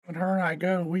when her and I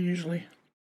go, we usually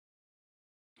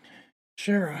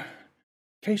share a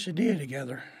quesadilla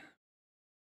together.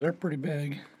 They're pretty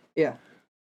big. Yeah.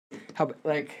 How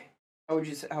would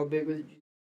you say, how big was it?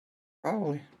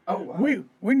 Probably. Oh, wow.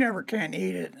 We never can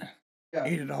eat it. Yeah.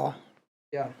 Eat it all.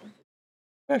 Yeah.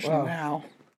 Especially Wow.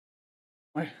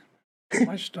 now.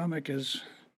 My stomach is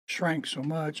shrank so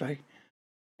much I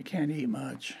can't eat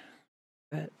much.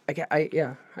 I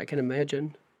can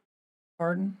imagine.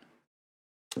 Pardon?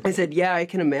 I said, yeah, I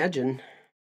can imagine.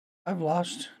 I've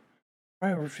lost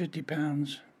probably over 50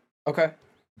 pounds. Okay.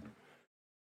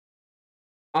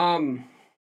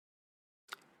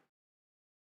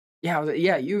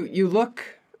 Yeah, you look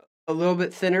a little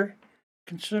bit thinner.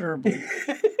 Considerably.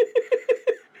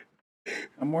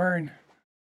 I'm wearing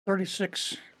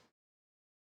 36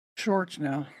 shorts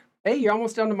now. Hey, you're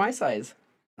almost down to my size.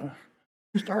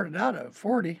 Started out at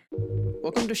 40.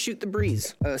 Welcome to Shoot the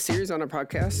Breeze, a series on our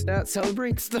podcast that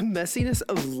celebrates the messiness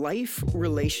of life,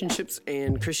 relationships,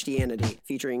 and Christianity,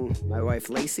 featuring my wife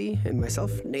Lacey and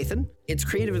myself, Nathan. It's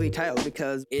creatively titled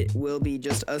because it will be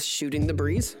just us shooting the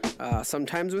breeze,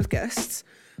 sometimes with guests,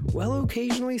 while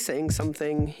occasionally saying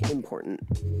something important.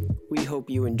 We hope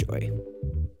you enjoy.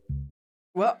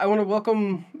 Well, I want to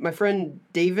welcome my friend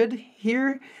David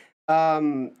here.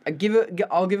 I'll give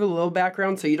a little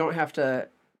background so you don't have to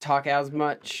talk as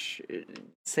much.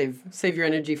 Save your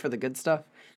energy for the good stuff.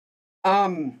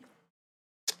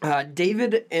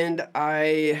 David and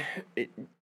I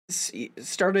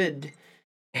started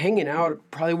hanging out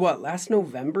probably last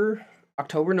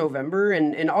October, November,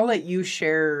 and I'll let you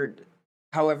share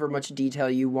however much detail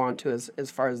you want to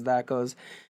as far as that goes.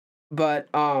 But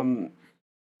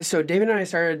so David and I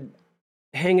started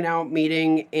hanging out,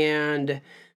 meeting, and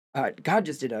God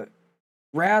just did a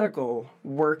radical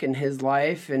work in his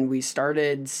life, and we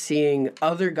started seeing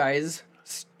other guys.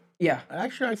 Yeah.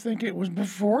 Actually, I think it was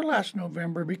before last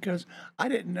November because I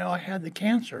didn't know I had the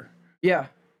cancer. Yeah.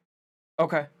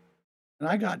 Okay. And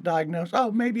I got diagnosed.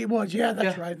 Oh, maybe it was. Yeah,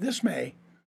 that's right. This May.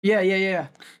 Yeah.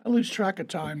 I lose track of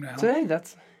time now. So hey,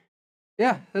 that's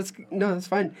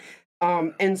fine.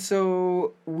 And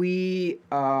so we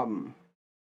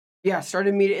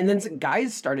started meeting, and then some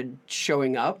guys started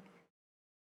showing up.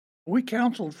 We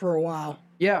counseled for a while.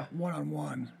 Yeah.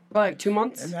 One-on-one. Like 2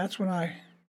 months. And that's when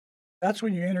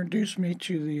you introduced me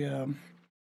to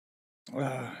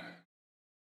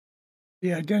the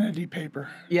identity paper.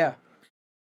 Yeah.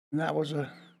 And that was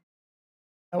a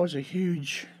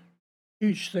huge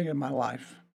thing in my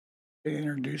life. Being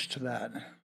introduced to that.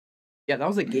 Yeah, that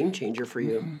was a game changer for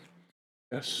you. Mm-hmm.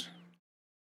 Yes.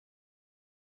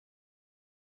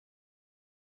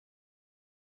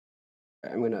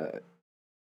 I'm going to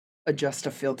adjust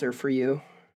a filter for you.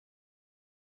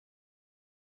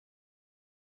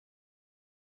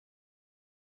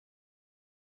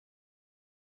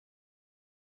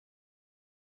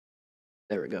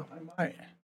 There we go. I might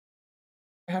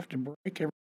have to break every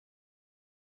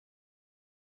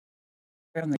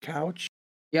on the couch.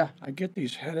 Yeah. I get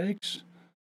these headaches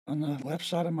on the left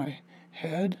side of my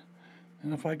head,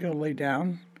 and if I go lay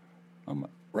down on the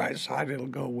right side, it'll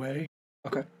go away.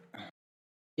 Okay.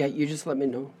 Yeah, you just let me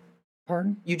know.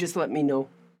 Pardon? You just let me know.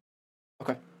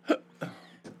 Okay.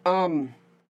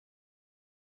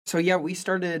 So yeah, we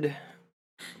started,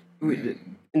 and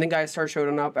then guys started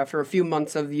showing up after a few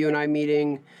months of you and I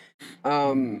meeting,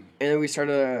 and then we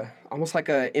started almost like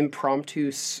a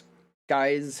impromptu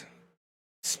guys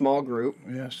small group.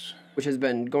 Yes. Which has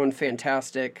been going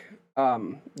fantastic.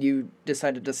 You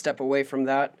decided to step away from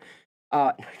that.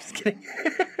 No, just kidding.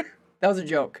 That was a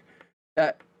joke.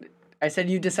 I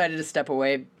said you decided to step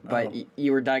away, but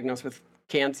you were diagnosed with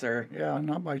cancer. Yeah,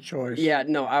 not by choice. Yeah,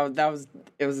 no,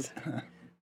 it was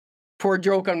poor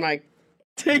joke on my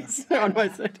takes on my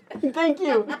side. Thank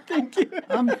you.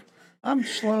 I'm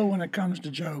slow when it comes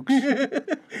to jokes.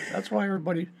 That's why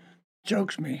everybody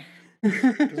jokes me,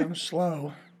 because I'm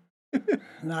slow.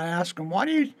 And I ask them, why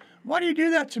do you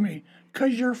do that to me?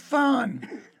 'Cause you're fun.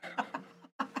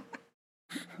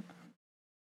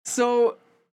 So,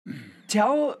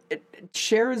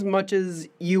 share as much as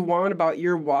you want about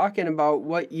your walk and about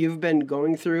what you've been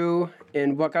going through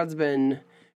and what God's been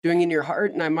doing in your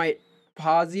heart. And I might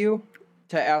pause you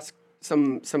to ask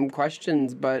some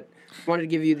questions, but I wanted to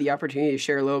give you the opportunity to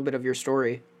share a little bit of your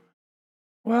story.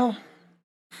 Well,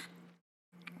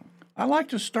 I like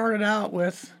to start it out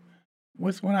with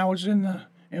when I was in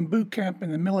boot camp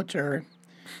in the military.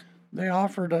 They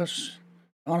offered us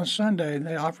on a Sunday.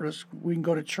 We can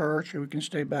go to church or we can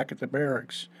stay back at the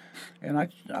barracks, and I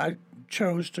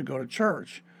chose to go to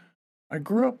church. I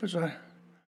grew up as a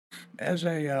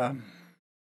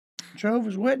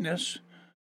Jehovah's Witness,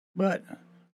 but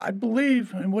I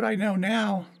believe in what I know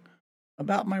now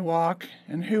about my walk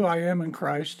and who I am in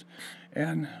Christ.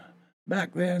 And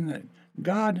back then, that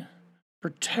God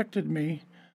protected me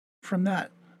from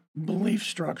that belief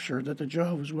structure that the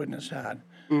Jehovah's Witness had.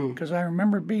 Because I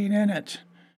remember being in it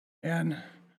and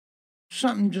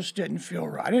something just didn't feel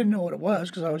right. I didn't know what it was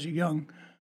because I was a young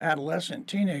adolescent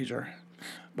teenager.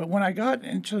 But when I got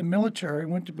into the military,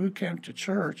 went to boot camp to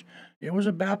church, it was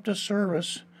a Baptist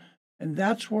service. And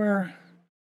that's where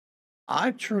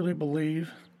I truly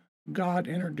believe God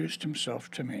introduced himself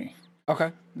to me.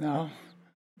 Okay. Now,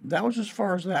 that was as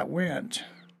far as that went.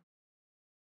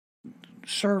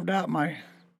 Served out my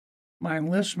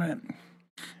enlistment.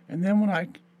 And then when I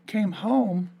came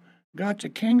home, got to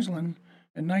Kingsland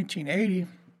in 1980,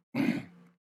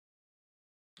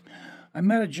 I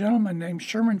met a gentleman named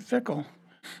Sherman Fickle,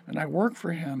 and I worked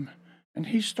for him. And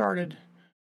he started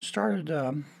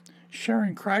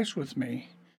sharing Christ with me.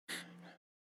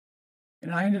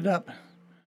 And I ended up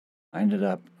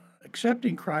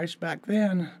accepting Christ back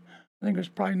then. I think it was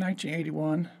probably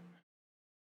 1981.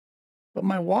 But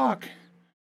my walk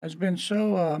has been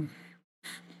so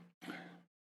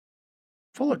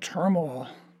full of turmoil.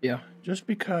 Yeah. Just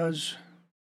because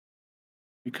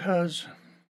let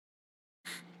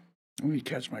me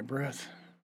catch my breath.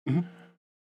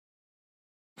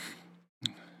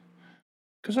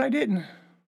 Because I didn't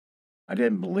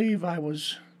believe I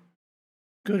was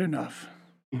good enough.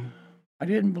 I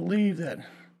didn't believe that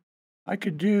I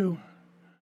could do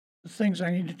the things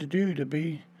I needed to do to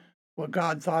be what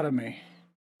God thought of me.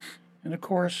 And of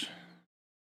course,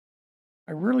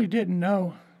 I really didn't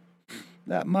know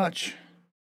that much.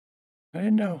 I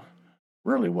didn't know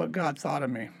really what God thought of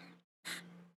me.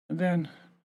 And then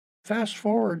fast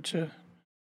forward to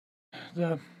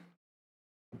the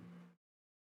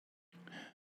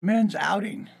men's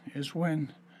outing is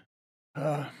when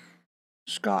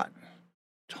Scott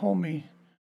told me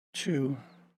to,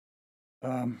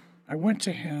 I went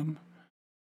to him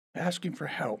asking for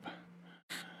help.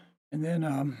 And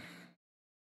then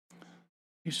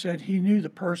he said he knew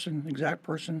the exact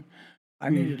person I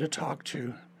needed to talk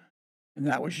to, and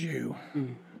that was you.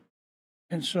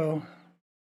 And so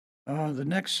the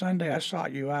next Sunday I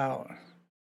sought you out,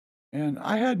 and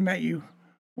I had met you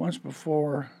once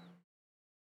before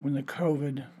when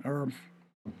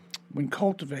when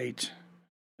Cultivate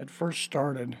had first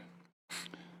started.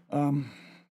 And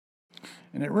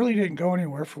it really didn't go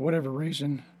anywhere for whatever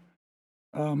reason.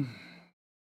 Well,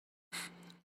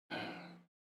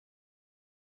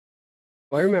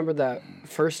 I remember that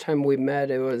first time we met,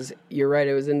 you're right,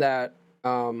 it was in that,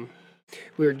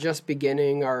 we were just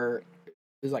beginning it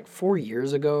was like 4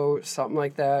 years ago, something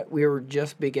like that. We were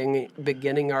just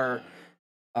beginning our,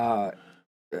 I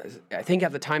think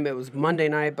at the time it was Monday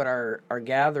night, but our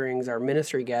gatherings, our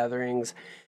ministry gatherings,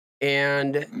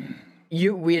 and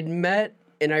we had met,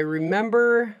 and I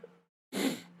remember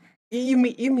you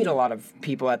meet a lot of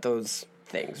people at those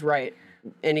things, right?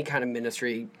 Any kind of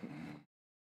ministry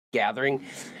gathering.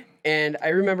 And I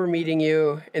remember meeting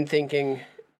you and thinking,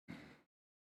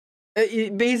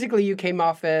 basically you came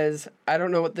off as, I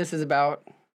don't know what this is about.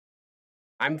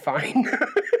 I'm fine.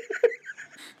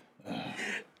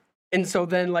 And so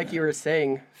then, like you were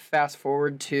saying, fast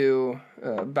forward to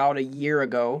about a year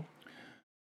ago.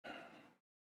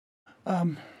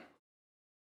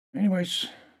 Anyways,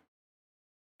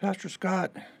 Pastor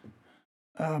Scott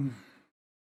told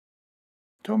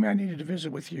me I needed to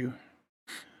visit with you.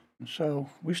 And so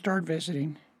we started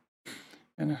visiting,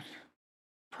 and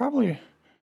probably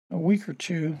a week or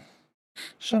two,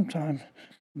 sometime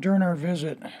during our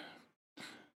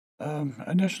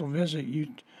initial visit,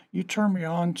 you turned me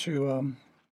on to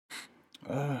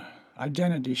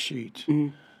Identity Sheet.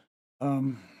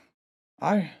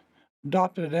 I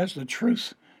adopted it as the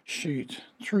truth sheet,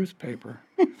 truth paper,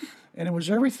 and it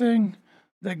was everything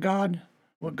that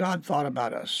what God thought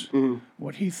about us,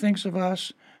 what He thinks of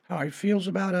us, how He feels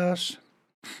about us.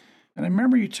 And I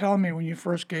remember you telling me when you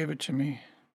first gave it to me,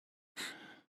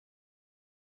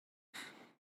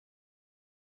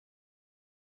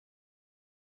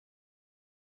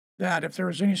 that if there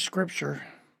was any scripture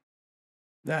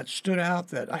that stood out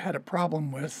that I had a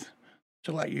problem with,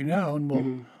 to let you know, and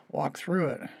we'll walk through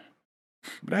it.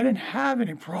 But I didn't have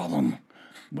any problem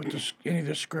with any of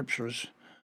the scriptures.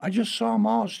 I just saw them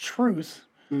all as truth.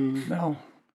 Now,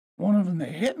 one of them that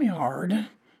hit me hard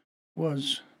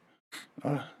was,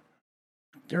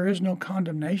 there is no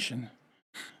condemnation.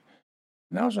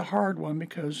 And that was a hard one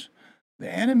because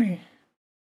the enemy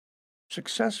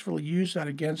successfully used that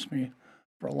against me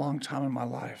for a long time in my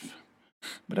life.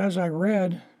 But as I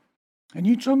read, and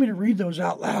you told me to read those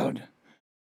out loud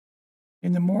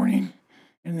in the morning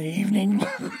in the evening.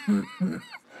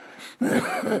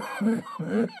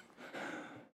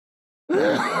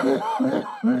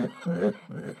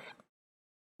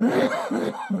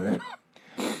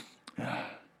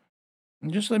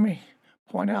 And just let me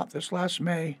point out, this last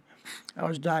May, I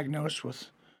was diagnosed with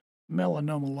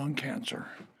melanoma lung cancer.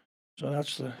 So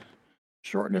that's the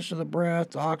shortness of the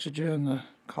breath, the oxygen, the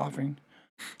coughing.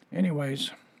 Anyways,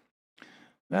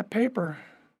 that paper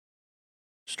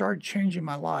started changing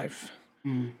my life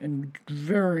in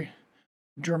very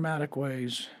dramatic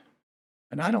ways.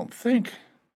 And I don't think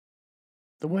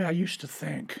the way I used to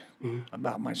think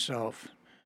about myself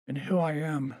and who I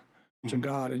am to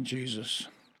God and Jesus.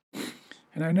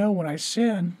 And I know when I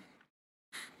sin,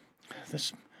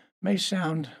 this may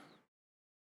sound,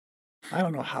 I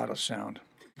don't know how to sound,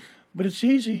 but it's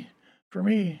easy for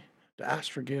me to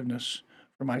ask forgiveness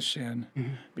for my sin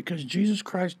because Jesus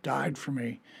Christ died for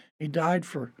me. He died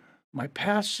for my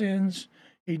past sins,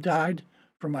 He died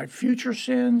for my future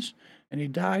sins, and He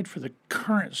died for the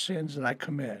current sins that I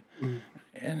commit.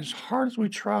 And as hard as we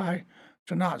try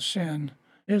to not sin,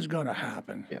 it's going to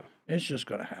happen. Yeah. It's just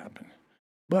going to happen.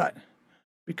 But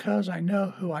because I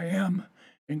know who I am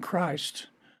in Christ,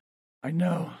 I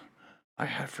know I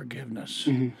have forgiveness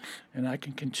and I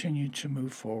can continue to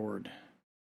move forward.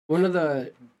 One of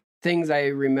the things I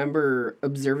remember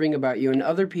observing about you, and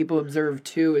other people observe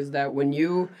too, is that when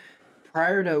you,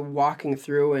 prior to walking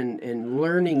through and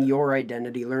learning your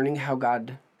identity, learning how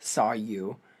God saw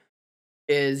you,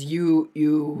 is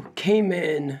you came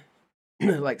in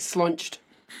like slunched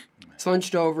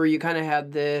over. You kind of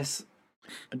had this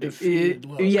A defeated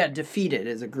look. Yeah, defeated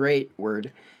is a great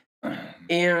word.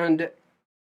 And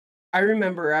I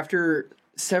remember after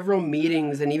several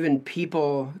meetings and even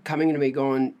people coming to me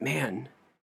going, man,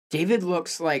 David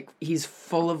looks like he's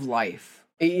full of life.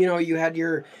 You know, you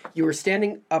were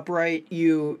standing upright.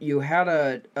 You had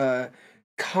a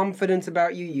confidence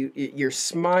about you. Your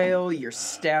smile, your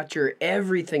stature,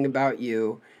 everything about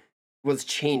you was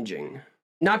changing.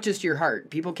 Not just your heart.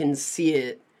 People can see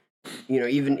it, you know,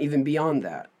 even beyond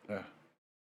that. Yeah.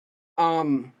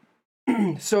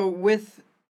 So with,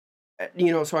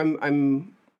 you know, so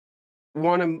I'm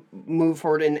want to move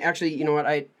forward, and actually, you know what,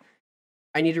 I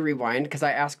need to rewind because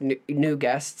I asked new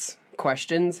guests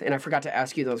questions and I forgot to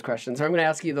ask you those questions. So I'm going to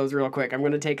ask you those real quick. I'm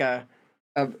going to take a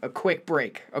quick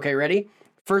break. Okay, ready?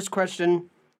 First question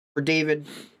for David.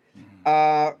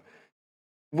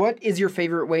 What is your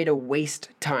favorite way to waste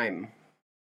time?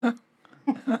 I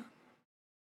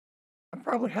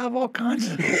probably have all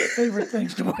kinds of favorite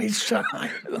things to waste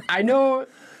time. I know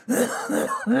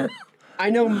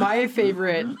my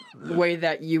favorite way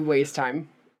that you waste time.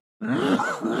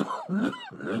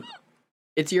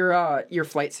 It's your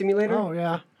flight simulator. Oh,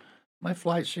 yeah. My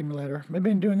flight simulator. I've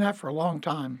been doing that for a long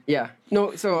time. Yeah.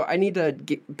 No, so I need to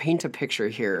paint a picture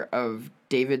here of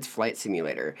David's flight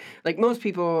simulator. Like most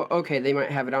people, okay, they might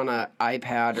have it on an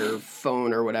iPad or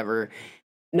phone or whatever.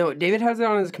 No, David has it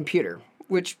on his computer,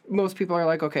 which most people are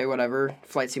like, okay, whatever,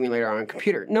 flight simulator on a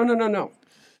computer. No.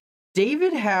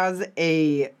 David has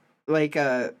a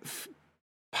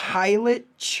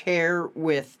pilot chair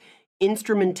with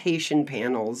instrumentation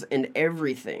panels and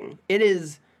everything. It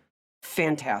is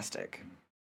fantastic.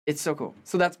 It's so cool.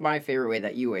 So that's my favorite way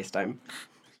that you waste time.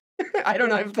 I don't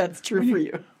know if that's true for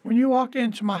you. When you walk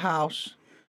into my house,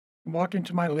 walk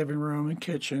into my living room and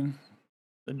kitchen,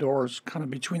 the door's kind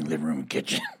of between the living room and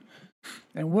kitchen.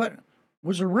 And what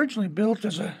was originally built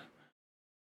as a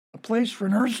place for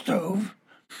an earth stove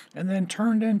and then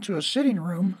turned into a sitting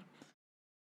room,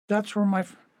 that's where my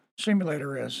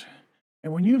simulator is.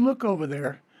 And when you look over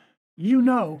there, you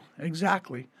know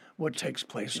exactly what takes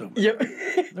place over there.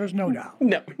 Yep. There's no doubt.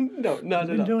 No, not I've at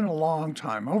been all. doing it a long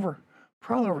time,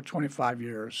 probably over 25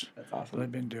 years. That's that awesome.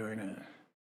 I've been doing it.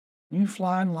 You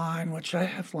fly in line, which I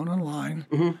have flown in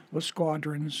line with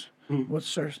squadrons, with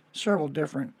several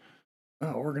different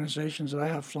organizations that I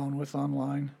have flown with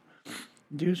online.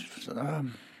 Do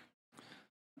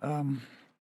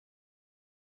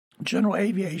general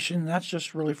aviation, that's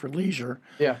just really for leisure.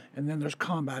 Yeah. And then there's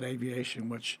combat aviation,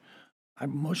 which I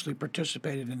mostly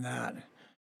participated in that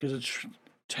because it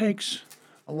takes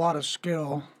a lot of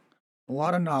skill, a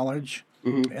lot of knowledge,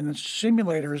 and the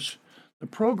simulators, the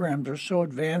programs are so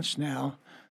advanced now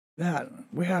that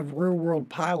we have real-world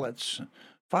pilots,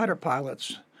 fighter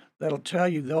pilots, that'll tell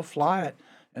you they'll fly it,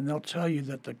 and they'll tell you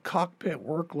that the cockpit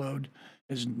workload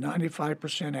is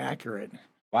 95% accurate.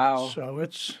 Wow. So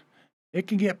it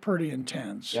can get pretty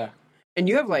intense. Yeah. And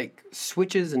you have like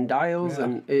switches and dials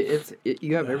and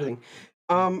you have everything.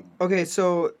 Okay,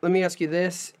 so let me ask you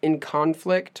this. In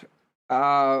conflict,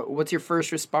 What's your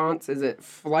first response? Is it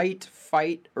flight,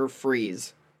 fight, or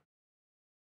freeze?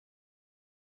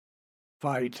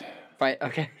 Fight. Fight.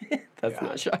 Okay, that's Yeah.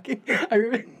 not shocking. Yeah.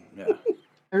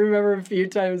 I remember a few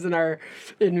times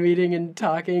in meeting and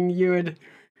talking, you'd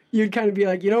kind of be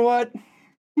like, you know what?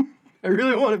 I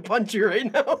really want to punch you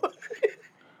right now.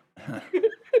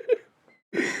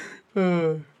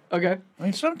 Okay. I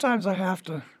mean, sometimes I have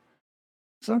to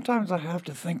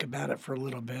think about it for a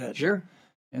little bit. Sure.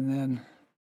 And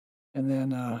then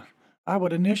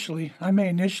I may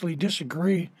initially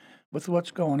disagree with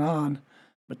what's going on,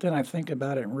 but then I think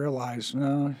about it and realize,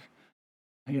 no,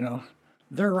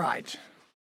 they're right.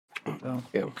 So,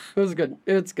 Yeah, it was good.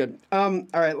 It's good. All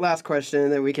right, last question,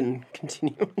 and then we can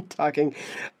continue talking.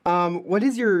 How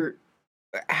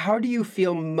do you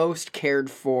feel most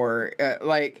cared for?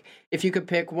 Like, if you could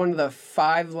pick one of the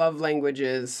 5 love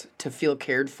languages to feel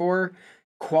cared for,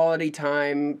 quality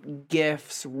time,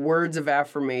 gifts, words of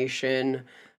affirmation,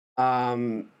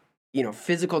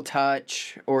 physical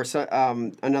touch, or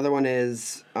another one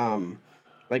is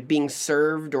like being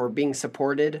served or being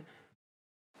supported.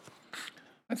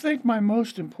 I think my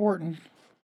most important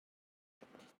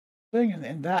thing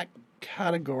in that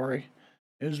category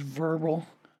is verbal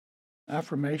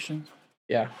affirmation.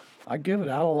 Yeah. I give it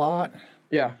out a lot.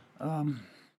 Yeah. And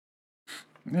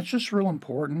it's just real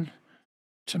important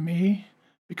to me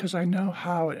because I know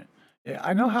how it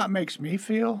makes me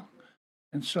feel,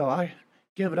 and so I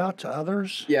give it out to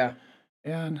others. Yeah.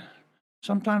 And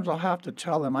sometimes I'll have to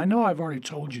tell them, I know I've already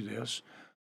told you this,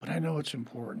 but I know it's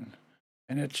important,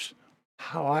 and it's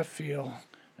how I feel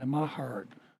in my heart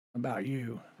about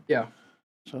you. Yeah.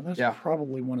 So that's Yeah.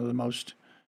 probably one of the most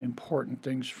important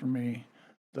things for me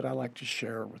that I like to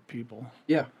share with people.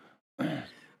 Yeah.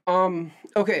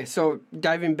 Okay, so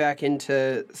diving back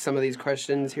into some of these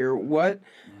questions here,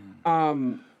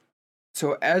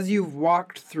 so as you've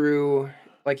walked through,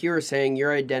 like you were saying,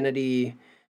 your identity,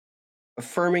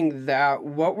 affirming that,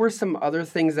 what were some other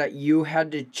things that you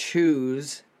had to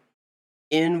choose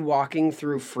in walking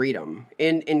through freedom,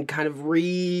 in kind of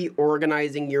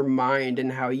reorganizing your mind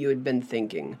and how you had been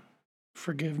thinking?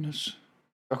 Forgiveness.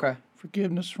 Okay.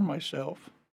 Forgiveness for myself.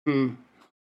 Hmm.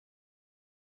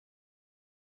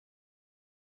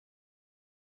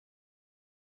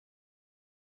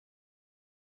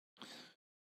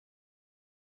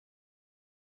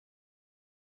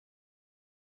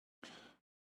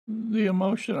 The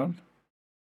emotion I'm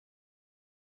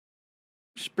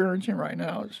experiencing right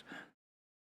now is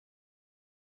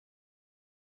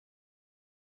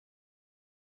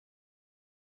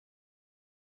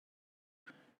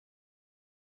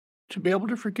to be able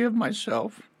to forgive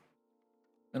myself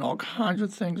and all kinds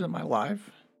of things in my life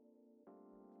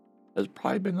has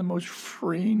probably been the most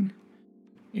freeing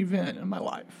event in my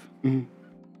life. Mm-hmm.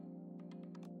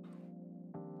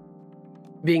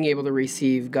 Being able to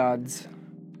receive God's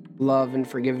love and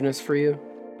forgiveness for you,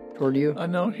 toward you. I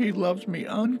know He loves me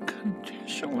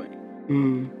unconditionally.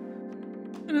 Mm.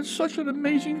 And it's such an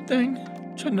amazing thing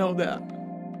to know that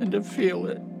and to feel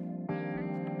it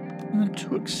and then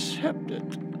to accept it.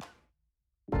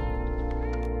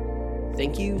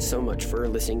 Thank you so much for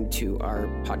listening to our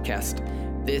podcast.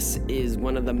 This is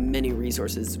one of the many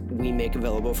resources we make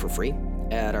available for free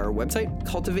at our website,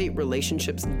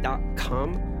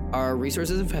 cultivaterelationships.com. Our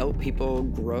resources have helped people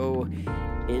grow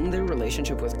in their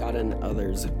relationship with God and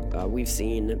others. We've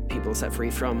seen people set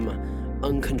free from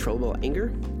uncontrollable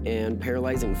anger and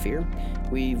paralyzing fear.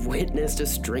 We've witnessed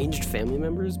estranged family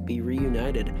members be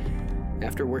reunited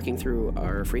after working through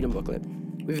our freedom booklet.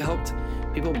 We've helped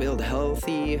people build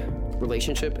healthy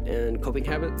relationship and coping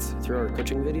habits through our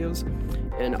coaching videos.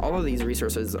 And all of these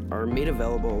resources are made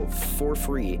available for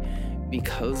free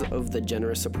because of the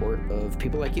generous support of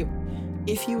people like you.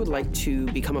 If you would like to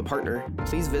become a partner,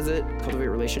 please visit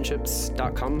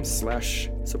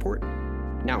cultivaterelationships.com/support.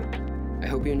 Now, I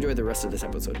hope you enjoy the rest of this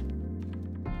episode.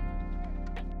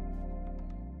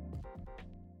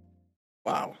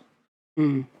 Wow.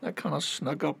 That kind of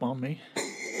snuck up on me.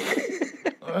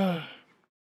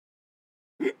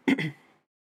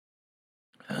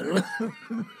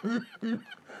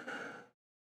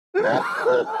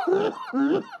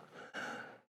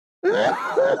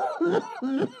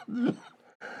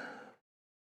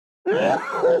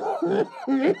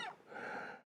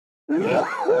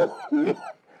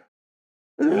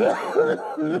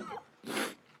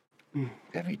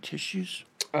 Have any tissues?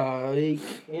 I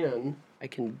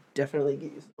can definitely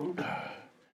get you some.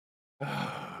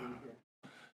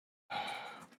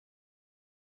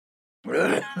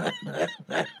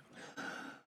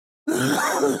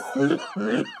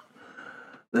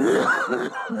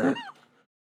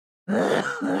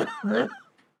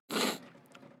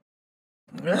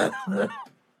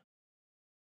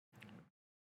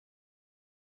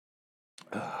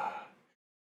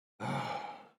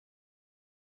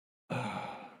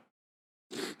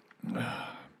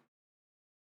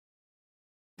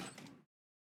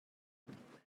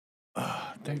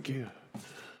 Thank you.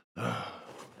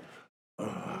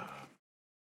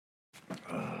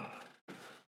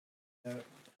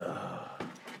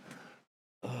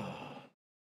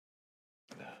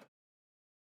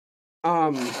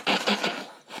 Um,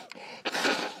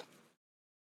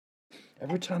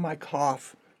 Every time I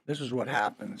cough, this is what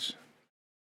happens.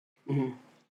 mhm.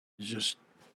 It's just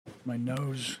my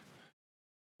nose.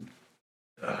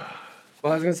 Well,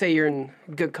 I was gonna say you're in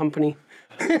good company.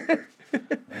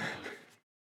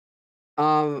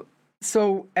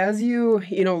 So as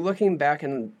looking back,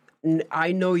 and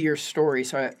I know your story,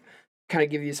 so I kind of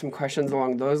give you some questions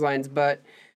along those lines. But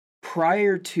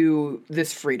prior to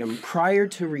this freedom, prior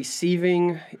to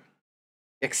receiving,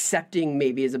 accepting,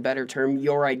 maybe is a better term,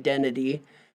 your identity,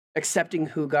 accepting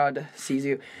who God sees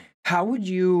you, how would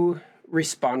you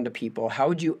respond to people? How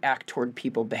would you act toward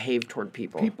people, behave toward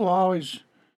people? People always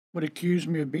would accuse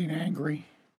me of being angry.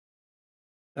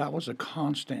 That was a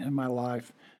constant in my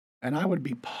life, and I would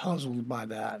be puzzled by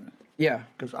that Yeah.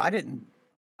 because I didn't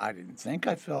think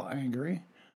I felt angry,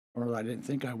 or I didn't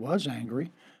think I was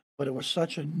angry, but it was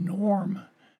such a norm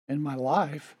in my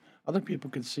life. Other people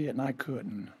could see it, and I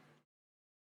couldn't.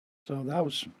 So that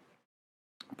was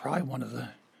probably one of the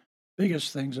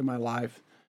biggest things in my life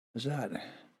is that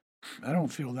I don't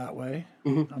feel that way.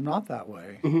 Mhm. I'm not that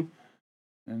way. Mhm.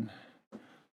 And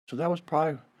so that was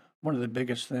probably one of the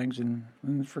biggest things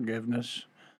in forgiveness.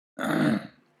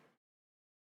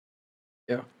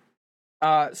 Yeah.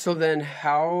 So then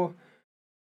how,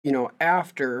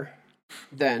 after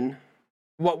then,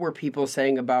 what were people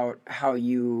saying about how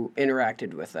you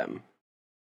interacted with them?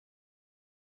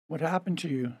 What happened to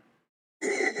you?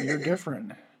 You're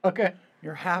different. Okay.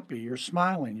 You're happy. You're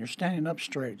smiling. You're standing up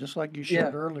straight, just like you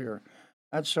shared Yeah. earlier.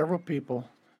 I had several people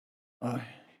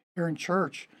here in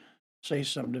church say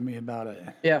something to me about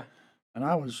it, Yeah. and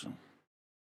I was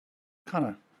kind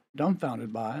of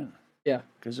dumbfounded by it Yeah.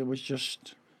 because it was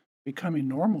just becoming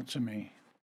normal to me.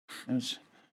 And it's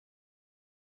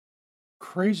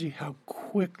crazy how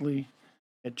quickly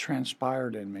it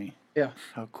transpired in me, Yeah.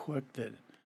 how quick that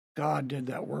God did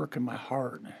that work in my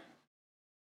heart.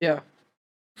 Yeah.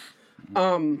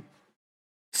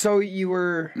 So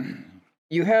you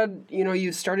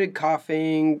started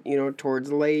coughing,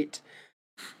 towards late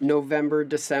November,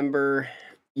 December.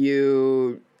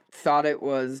 You thought it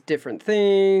was different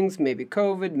things, maybe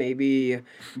COVID, maybe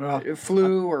Well,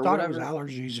 flu or thought whatever. it was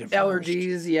allergies at first.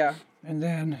 Allergies, yeah. And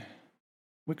then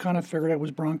we kind of figured it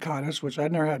was bronchitis, which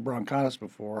I'd never had bronchitis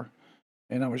before.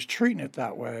 And I was treating it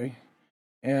that way.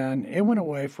 And it went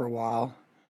away for a while.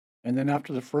 And then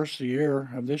after the first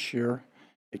year of this year,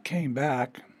 it came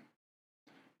back.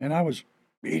 And I was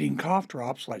eating cough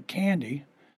drops like candy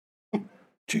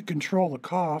to control the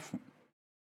cough.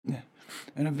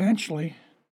 And eventually,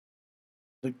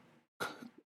 the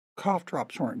cough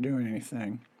drops weren't doing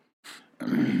anything.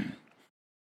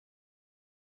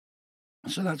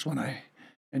 So that's when I,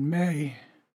 in May,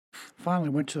 finally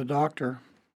went to the doctor.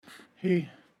 He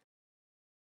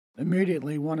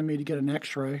immediately wanted me to get an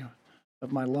x-ray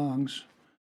of my lungs.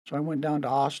 So I went down to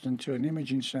Austin to an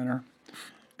imaging center,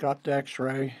 got the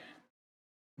x-ray.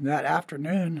 And that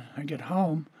afternoon, I get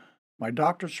home, my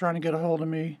doctor's trying to get a hold of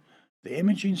me. The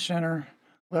imaging center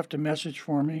left a message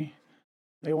for me.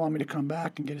 They want me to come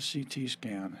back and get a CT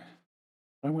scan.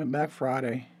 I went back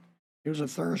Friday. It was a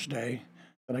Thursday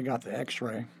that I got the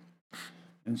x-ray.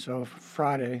 And so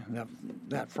Friday,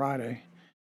 that Friday,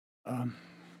 went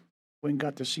and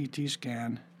got the CT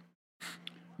scan.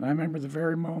 And I remember the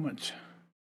very moment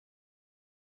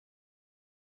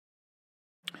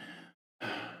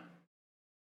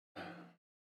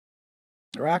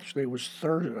or actually it was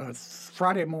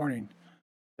Friday morning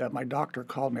that my doctor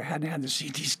called me. I hadn't had the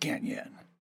CT scan yet,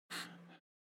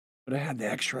 but I had the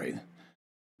x-ray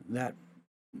that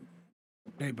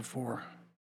day before.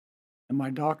 And my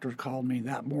doctor called me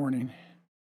that morning.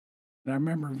 And I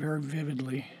remember very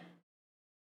vividly,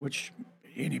 which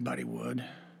anybody would. I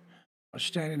was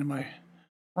standing in my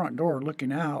front door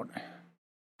looking out,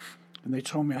 and they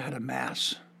told me I had a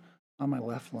mass on my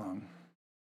left lung.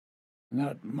 And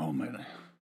that moment,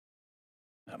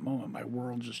 my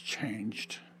world just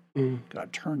changed.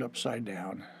 Got turned upside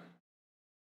down.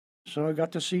 So I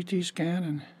got the CT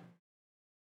scan,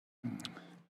 and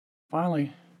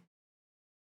finally,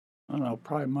 I don't know,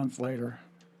 probably a month later,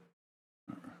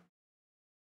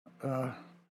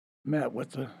 met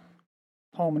with the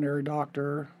pulmonary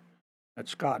doctor. at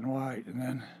Scott and White, and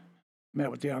then met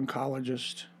with the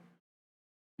oncologist.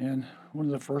 And one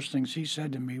of the first things he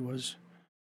said to me was,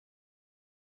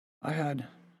 I had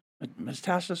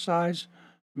metastasized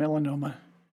melanoma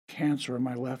cancer in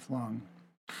my left lung,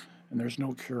 and there's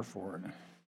no cure for it,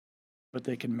 but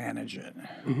they can manage it.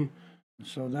 Mm-hmm.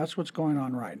 So that's what's going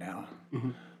on right now.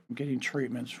 Mm-hmm. I'm getting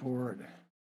treatments for it.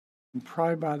 And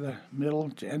probably by the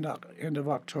middle to end of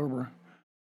October,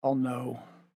 I'll know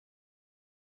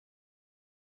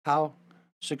how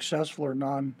successful or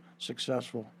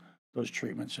non-successful those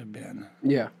treatments have been.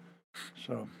 Yeah.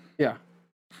 So, yeah.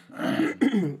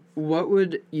 What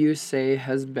would you say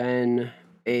has been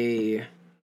a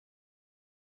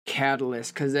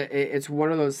catalyst? Because it's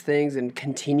one of those things, and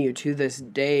continue to this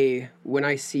day, when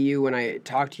I see you, when I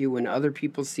talk to you, when other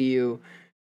people see you,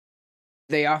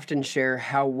 they often share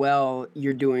how well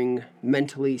you're doing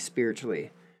mentally, spiritually.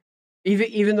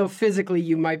 Even though physically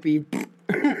you might be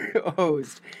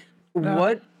hosed.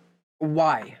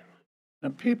 Why? Now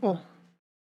people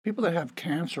that have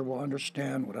cancer will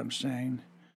understand what I'm saying.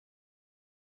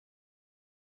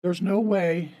 There's no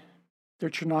way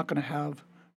that you're not going to have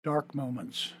dark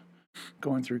moments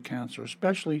going through cancer,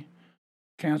 especially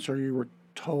cancer you were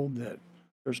told that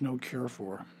there's no cure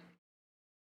for.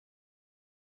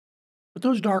 But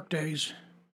those dark days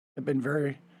have been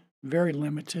very, very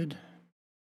limited.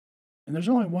 And there's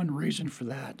only one reason for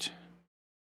that.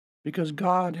 Because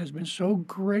God has been so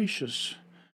gracious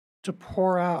to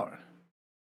pour out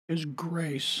His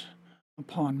grace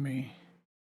upon me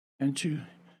and to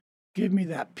give me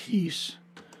that peace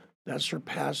that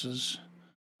surpasses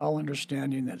all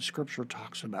understanding that Scripture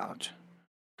talks about.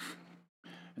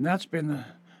 And that's been the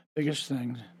biggest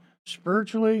thing.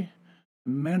 Spiritually,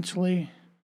 mentally,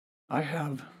 I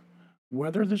have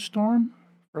weathered the storm,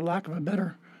 for lack of a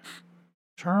better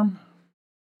term.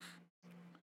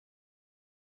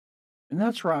 And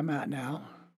that's where I'm at now.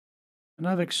 And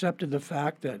I've accepted the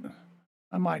fact that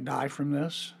I might die from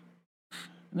this.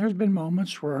 And there's been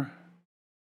moments where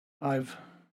I've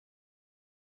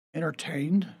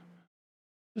entertained,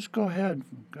 just go ahead,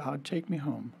 God, take me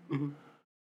home. Mm-hmm.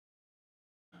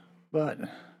 But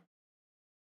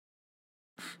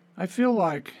I feel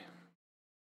like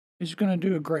He's going to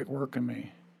do a great work in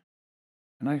me.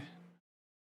 And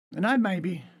I may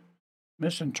be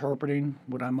misinterpreting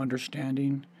what I'm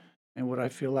understanding and what I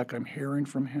feel like I'm hearing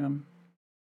from Him.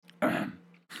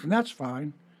 And that's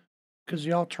fine, because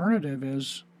the alternative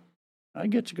is I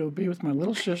get to go be with my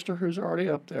little sister who's already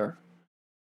up there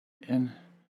and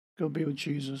go be with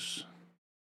Jesus.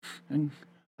 And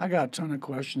I got a ton of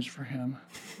questions for Him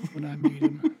when I meet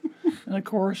Him. And of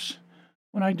course,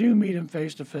 when I do meet Him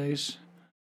face to face,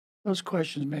 those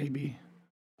questions may be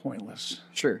pointless.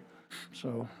 Sure.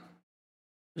 So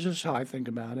it's just how I think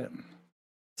about it.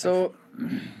 So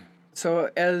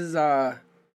as I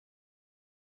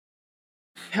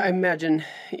imagine,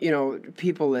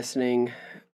 people listening,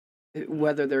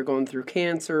 whether they're going through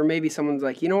cancer, or maybe someone's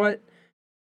like, you know what,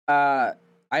 I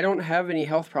don't have any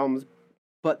health problems,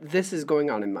 but this is going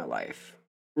on in my life,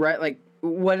 right? Like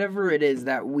whatever it is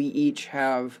that we each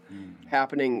have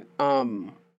happening.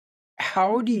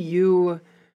 How do you,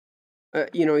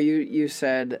 you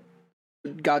said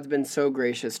God's been so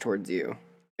gracious towards you.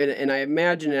 And I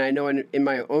imagine, and I know in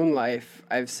my own life,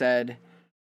 I've said,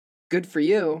 good for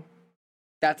you.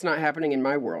 That's not happening in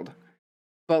my world.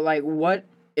 But like what,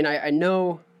 and I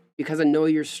know, because I know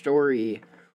your story,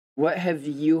 what have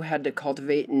you had to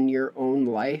cultivate in your own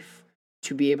life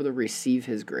to be able to receive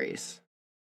His grace?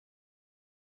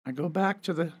 I go back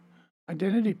to the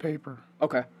identity paper.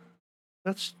 Okay.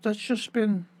 That's just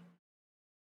been...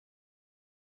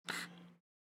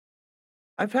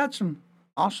 I've had some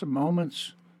awesome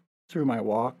moments through my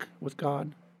walk with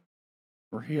God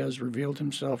where He has revealed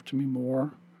Himself to me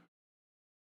more.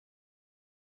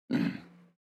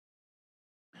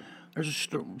 There's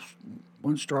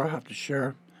one story I have to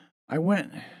share. I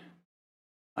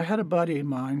had a buddy of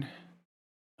mine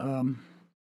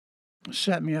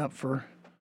set me up for,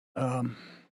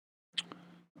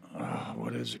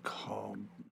 what is it called?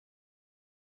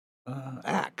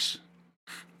 Acts.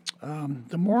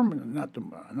 The Mormon, not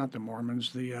the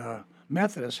Mormons, the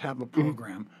Methodists have a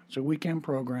program. It's a weekend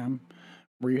program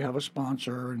where you have a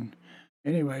sponsor. And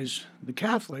anyways, the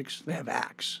Catholics, they have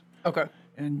Acts. Okay.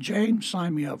 And James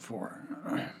signed me up for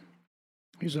it.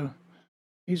 He's a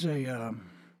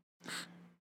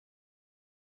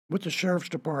with the sheriff's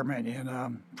department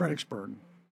in Fredericksburg,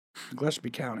 Gillespie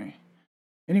County.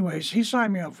 Anyways, he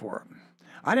signed me up for it.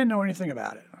 I didn't know anything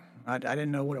about it. I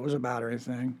didn't know what it was about or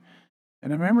anything.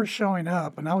 And I remember showing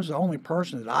up, and I was the only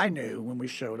person that I knew when we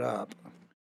showed up.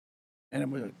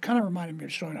 And it kind of reminded me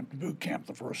of showing up to boot camp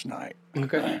the first night.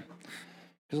 Okay.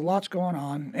 Because a lot's going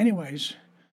on. Anyways,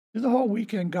 through the whole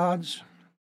weekend, God's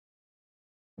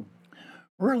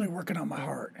really working on my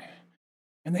heart.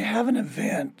 And they have an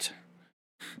event,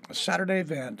 a Saturday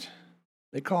event.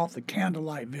 They call it the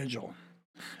Candlelight Vigil.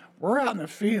 We're out in the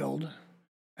field,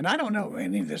 and I don't know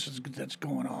any of this that's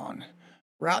going on.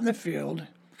 We're out in the field,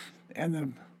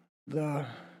 and the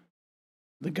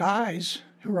guys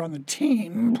who are on the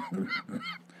team,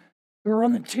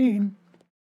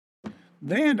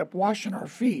 they end up washing our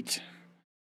feet.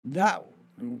 That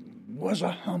was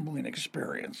a humbling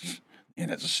experience in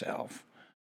itself.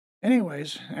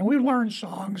 Anyways, and we learned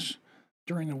songs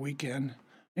during the weekend.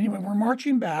 Anyway, we're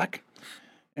marching back,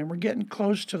 and we're getting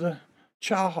close to the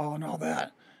chow hall and all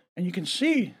that. And you can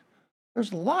see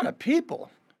there's a lot of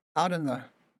people out in the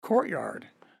courtyard.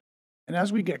 And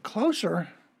as we get closer,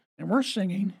 and we're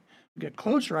singing, we get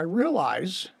closer, I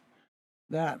realize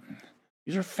that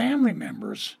these are family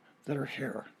members that are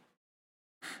here.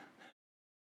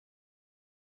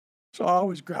 So I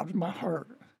always grabbed my heart.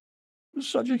 It was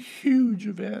such a huge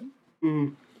event.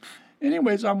 Mm.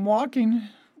 Anyways, we're walking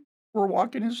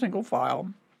in single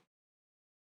file.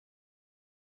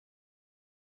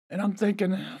 And I'm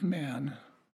thinking, man,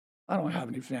 I don't have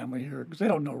any family here because they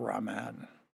don't know where I'm at.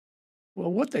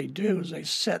 Well, what they do is they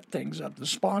set things up. The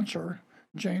sponsor,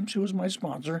 James, who was my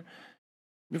sponsor,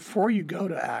 before you go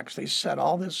to Acts, they set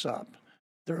all this up.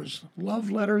 There's love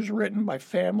letters written by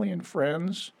family and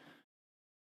friends.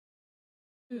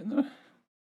 And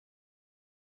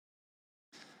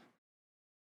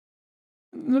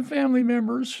the family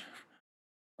members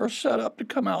are set up to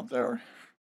come out there.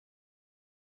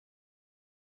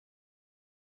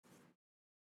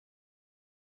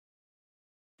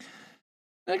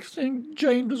 Next thing,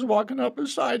 James is walking up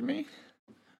beside me.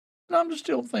 And I'm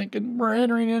still thinking, we're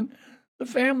entering in. The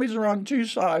families are on two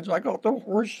sides. I call it the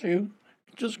horseshoe,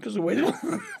 just because of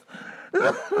the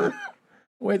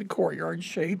way the courtyard's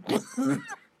shaped.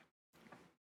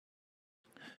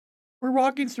 We're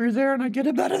walking through there, and I get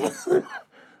about a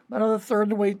third of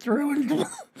the way through, and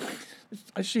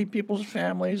I see people's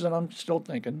families, and I'm still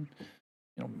thinking,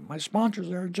 my sponsor's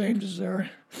there, James is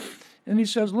there, and he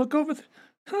says, "Look over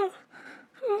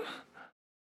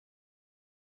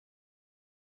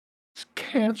This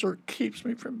cancer keeps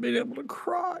me from being able to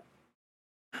cry."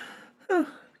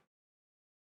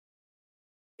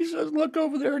 He says, "Look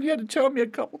over there," and he had to tell me a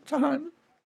couple times.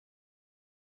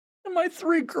 And my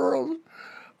 3 girls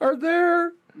are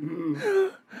there.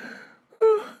 Mm.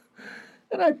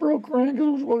 And I broke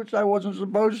ranks, which I wasn't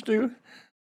supposed to.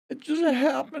 It just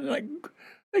happened, and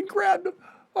I grabbed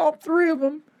all 3 of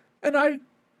them, and I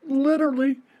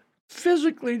literally,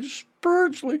 physically,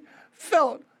 spiritually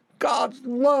felt God's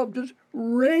love just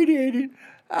radiating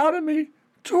out of me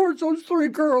towards those 3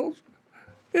 girls.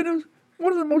 It was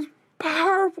one of the most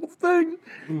powerful things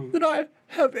that I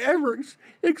have ever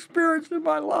experienced in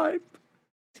my life.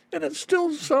 And it's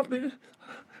still something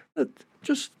that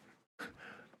just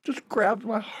grabbed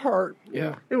my heart.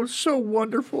 Yeah. It was so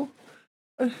wonderful.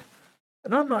 And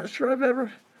I'm not sure I've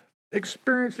ever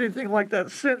experienced anything like that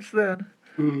since then.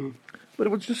 Mm. But it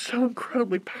was just so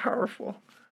incredibly powerful.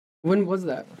 When was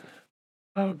that?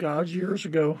 Oh, God, years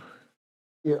ago.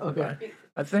 Yeah, okay.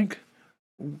 I think,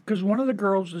 because one of the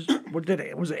girls,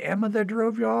 was it Emma that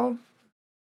drove y'all?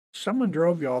 Someone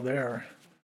drove y'all there.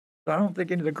 So I don't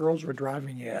think any of the girls were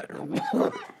driving yet.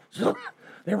 So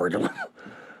they were.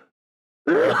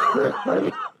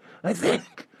 I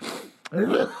think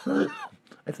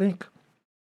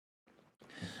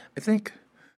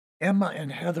Emma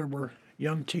and Heather were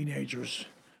young teenagers,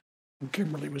 and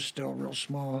Kimberly was still real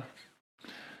small.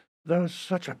 That was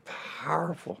such a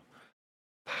powerful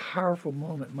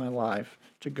moment in my life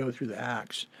to go through the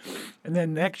Acts. And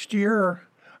then next year,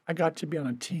 I got to be on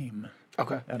a team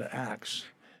at Acts,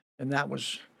 and that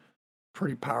was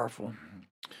pretty powerful.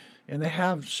 And they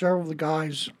have several of the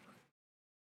guys,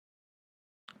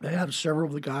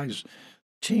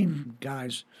 team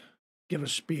guys, give a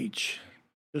speech,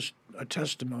 just a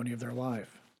testimony of their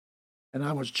life. And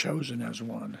I was chosen as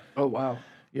one. Oh, wow.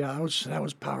 Yeah, that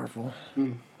was powerful.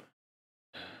 Mm.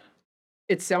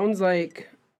 It sounds like,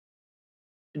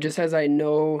 just as I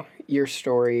know your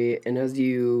story and as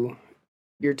you're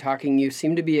talking, you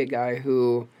seem to be a guy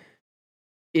who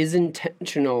is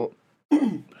intentional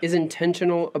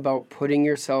about putting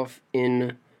yourself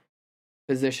in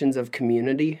positions of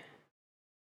community.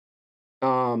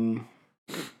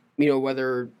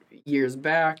 Whether years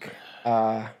back,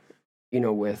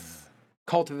 with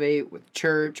Cultivate, with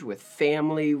church, with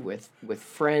family, with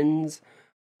friends.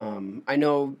 I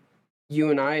know you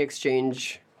and I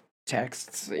exchange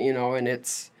texts, and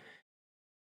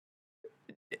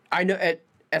I know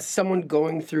as someone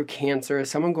going through cancer, as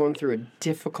someone going through a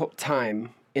difficult time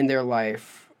in their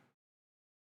life,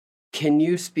 can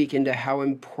you speak into how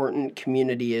important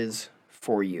community is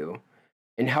for you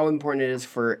and how important it is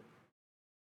for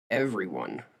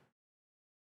everyone?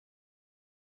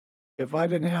 If I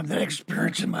didn't have that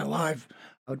experience in my life,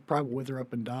 I would probably wither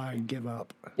up and die and give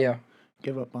up. Yeah.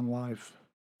 Give up on life.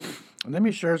 And let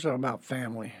me share something about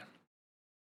family.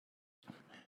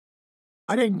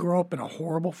 I didn't grow up in a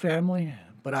horrible family,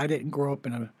 but I didn't grow up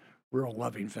in a real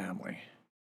loving family.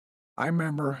 I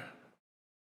remember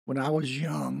when I was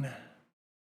young,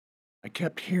 I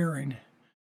kept hearing,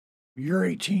 "You're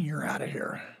 18, you're out of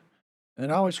here." And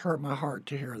it always hurt my heart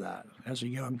to hear that as a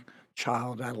young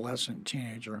child, adolescent,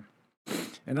 teenager.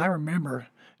 And I remember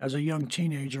as a young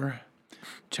teenager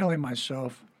telling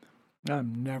myself,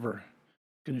 I'm never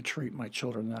going to treat my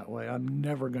children that way. I'm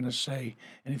never going to say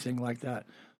anything like that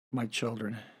to my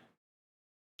children.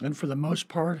 And for the most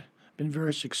part, been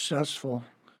very successful.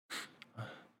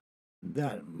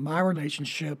 That my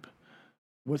relationship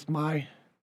with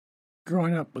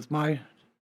growing up with my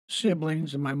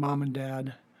siblings and my mom and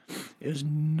dad is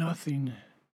nothing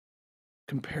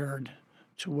compared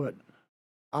to what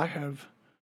I have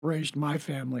raised my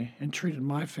family and treated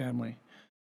my family.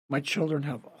 My children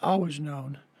have always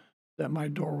known that my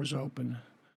door was open.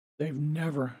 They've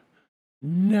never,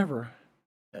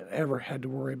 ever had to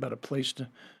worry about a place to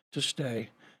stay.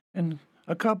 And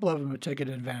a couple of them have taken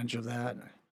advantage of that,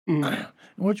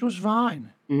 which was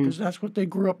fine, because that's what they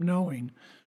grew up knowing,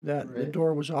 that the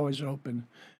door was always open.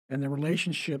 And the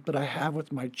relationship that I have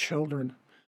with my children,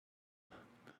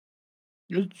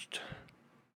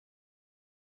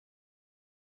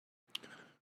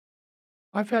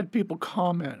 I've had people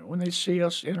comment when they see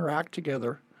us interact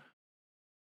together.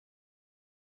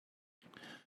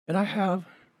 And I have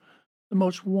the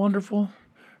most wonderful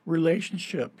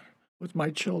relationship with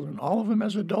my children, all of them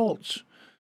as adults.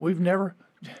 We've had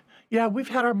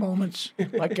our moments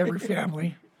like every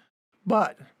family,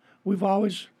 but we've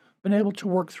always been able to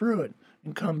work through it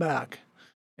and come back.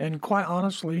 And quite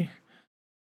honestly,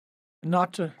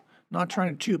 not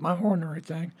trying to toot my horn or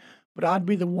anything, but I'd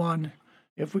be the one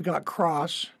if we got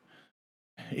cross,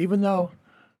 even though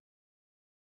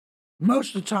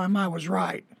most of the time I was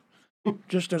right,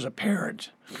 just as a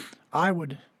parent, I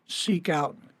would seek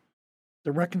out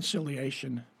the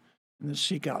reconciliation and then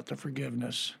seek out the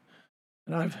forgiveness.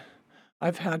 And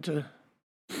I've had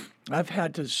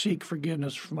to seek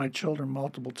forgiveness for my children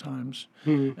multiple times.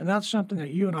 And that's something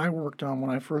that you and I worked on when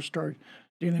I first started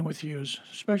dealing with you,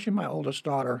 especially my oldest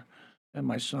daughter and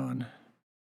my son,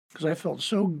 because I felt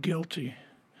so guilty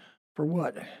for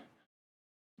what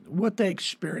they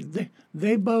experienced.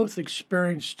 They both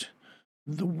experienced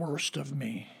the worst of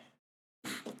me.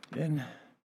 And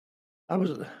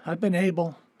I've been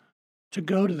able to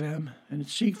go to them and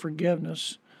seek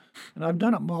forgiveness, and I've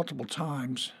done it multiple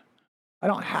times. I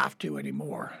don't have to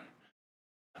anymore.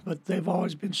 But they've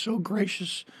always been so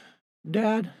gracious.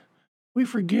 Dad, we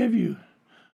forgive you.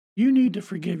 You need to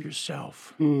forgive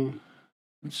yourself. And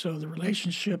so the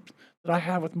relationship that I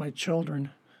have with my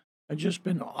children has just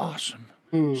been awesome.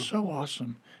 So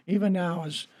awesome. Even now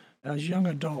as young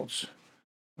adults.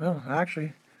 Well,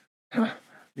 actually, the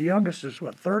youngest is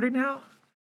 30 now?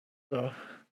 So,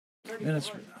 and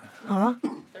it's,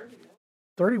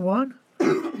 31?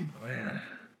 Man,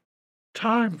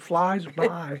 time flies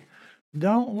by.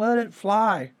 Don't let it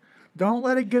fly. Don't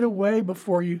let it get away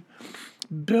before you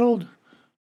build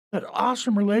that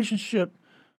awesome relationship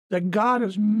that God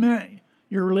has meant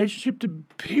your relationship to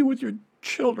be with your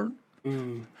children.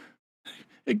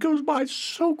 It goes by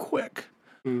so quick,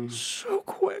 so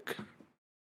quick.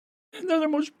 And they're the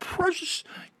most precious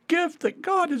gift that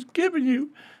God has given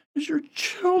you is your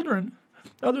children,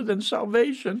 other than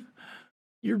salvation.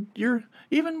 You're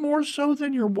even more so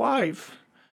than your wife.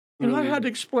 And I had to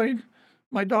explain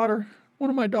my daughter, one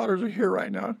of my daughters are here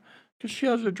right now, because she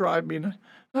has to drive me. And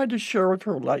I had to share with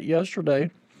her like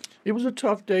yesterday. It was a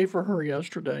tough day for her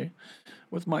yesterday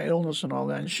with my illness and all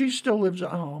that. And she still lives at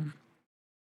home.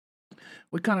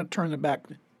 We kind of turned the back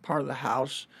part of the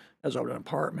house as an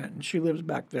apartment, and she lives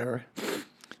back there.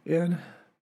 And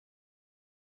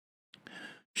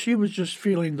she was just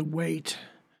feeling the weight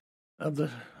of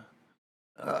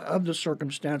the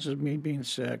circumstances of me being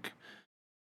sick.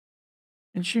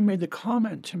 And she made the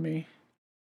comment to me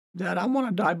that I want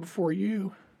to die before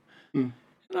you. And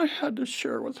I had to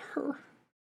share with her.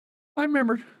 I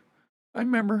remember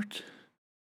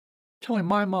telling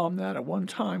my mom that at one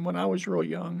time when I was real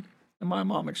young, and my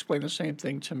mom explained the same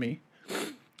thing to me.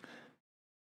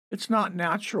 It's not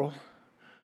natural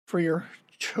for your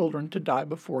children to die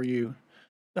before you.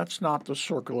 That's not the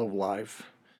circle of life.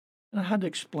 And I had to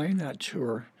explain that to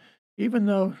her. Even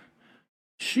though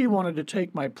she wanted to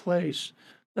take my place,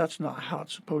 that's not how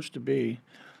it's supposed to be.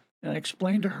 And I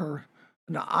explained to her,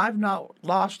 now I've not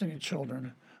lost any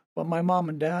children, but my mom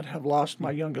and dad have lost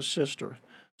my youngest sister.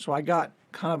 So I got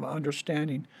kind of an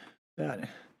understanding that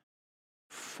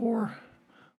for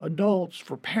adults,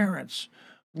 for parents,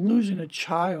 losing a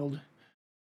child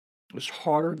is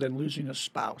harder than losing a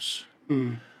spouse.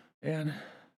 And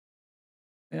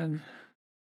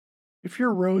if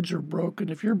your roads are broken,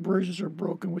 if your bridges are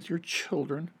broken with your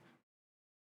children,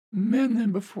 mend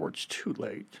them before it's too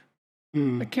late.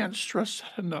 I can't stress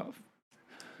that enough.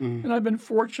 And I've been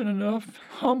fortunate enough,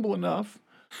 humble enough,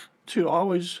 to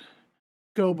always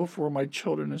go before my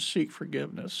children and seek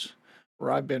forgiveness where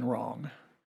I've been wrong.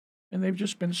 And they've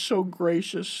just been so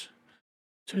gracious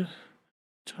to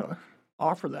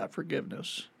offer that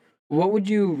forgiveness. What would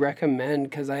you recommend?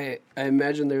 Because I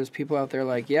imagine there's people out there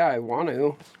like, yeah, I want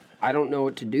to. I don't know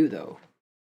what to do, though.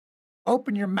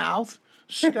 Open your mouth,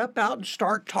 step out and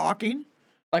start talking.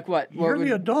 Like what? You're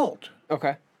the adult.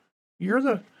 Okay. You're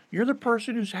the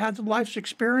person who's had the life's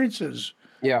experiences.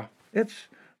 Yeah. It's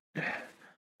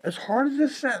as hard as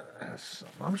this sounds.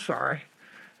 I'm sorry.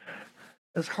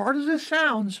 As hard as this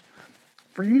sounds,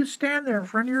 for you to stand there in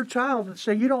front of your child and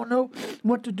say you don't know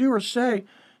what to do or say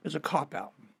is a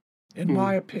cop-out, in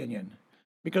my opinion.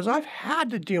 Because I've had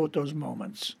to deal with those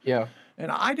moments. Yeah.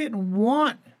 And I didn't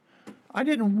want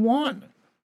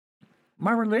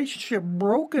my relationship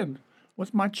broken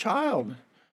with my child.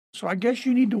 So I guess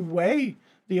you need to weigh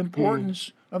the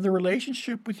importance of the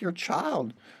relationship with your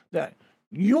child, that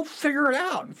you'll figure it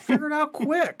out and figure it out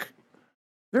quick.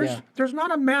 There's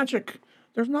not a magic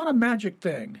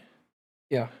thing.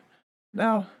 Yeah.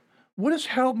 Now, what has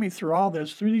helped me through all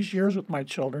this, through these years with my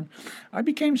children, I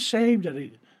became saved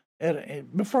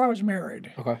before I was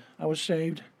married. Okay. I was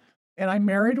saved, and I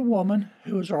married a woman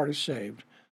who was already saved.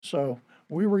 So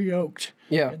we were yoked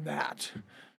in that.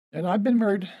 And I've been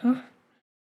married.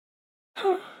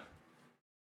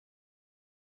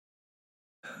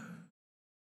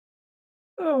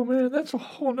 Oh man, that's a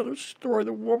whole nother story.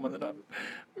 The woman that I'm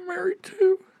married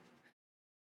to.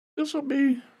 This will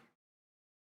be,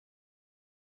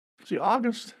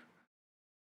 August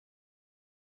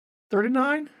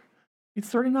 39?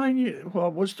 39 years. Well,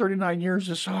 it was 39 years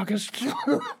this August.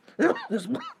 This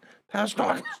past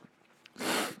August.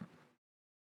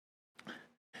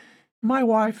 My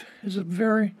wife is a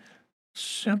very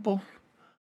simple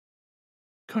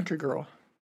country girl.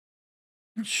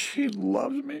 And she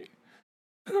loves me.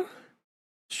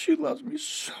 She loves me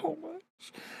so much.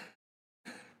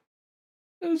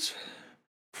 As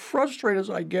frustrated as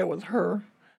I get with her,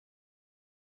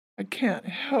 I can't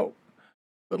help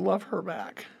but love her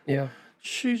back. Yeah.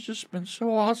 She's just been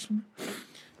so awesome.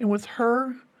 And with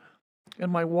her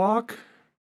and my walk,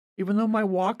 even though my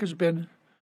walk has been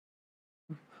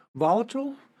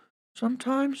volatile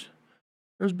sometimes,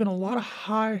 there's been a lot of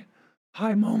high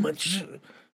moments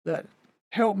that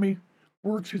help me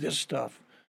work through this stuff.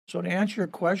 So to answer your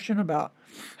question about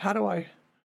how do I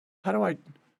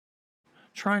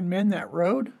try and mend that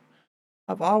road,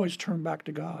 I've always turned back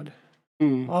to God.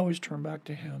 Always turn back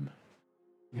to Him.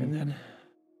 And then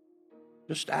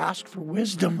just ask for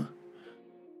wisdom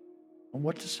on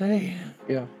what to say.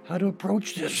 Yeah. How to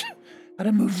approach this. How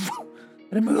to move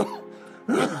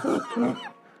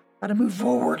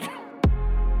forward.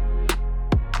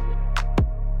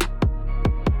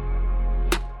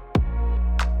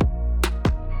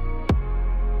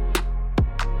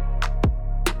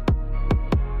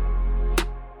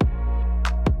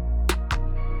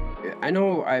 I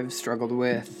know I've struggled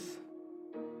with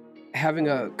having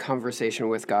a conversation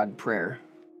with God, prayer,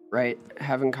 right?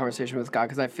 Having a conversation with God,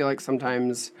 because I feel like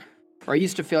sometimes, or I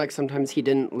used to feel like sometimes He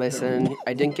didn't listen.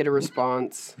 I didn't get a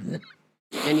response,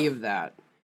 any of that.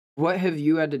 What have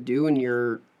you had to do in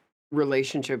your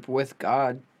relationship with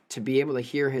God to be able to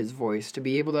hear His voice, to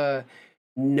be able to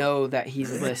know that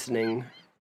He's listening?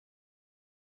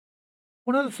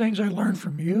 One of the things I learned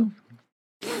from you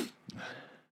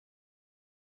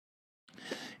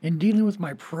in dealing with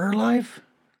my prayer life,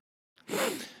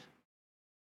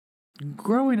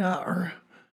 growing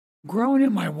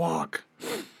in my walk,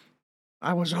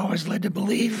 I was always led to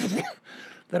believe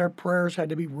that our prayers had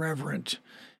to be reverent.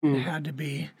 It had to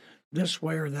be this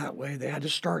way or that way. They had to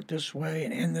start this way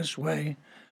and end this way.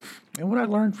 And what I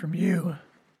learned from you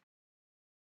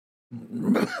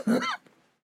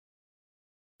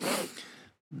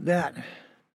that, as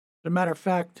a matter of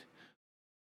fact,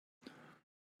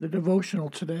 the devotional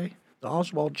today, the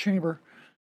Oswald Chamber,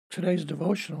 today's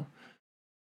devotional,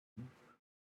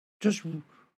 just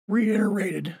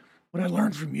reiterated what I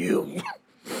learned from you.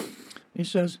 He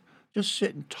says, just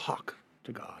sit and talk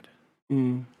to God.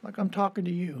 Like I'm talking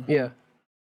to you. Yeah.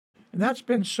 And that's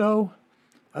been so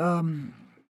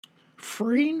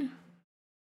freeing,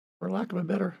 for lack of a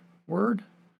better word,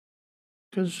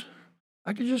 because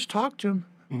I could just talk to him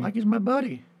like he's my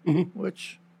buddy,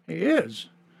 which he is.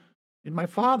 He's my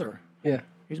father. Yeah.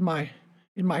 He's my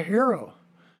hero.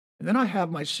 And then I have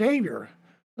my Savior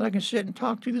that I can sit and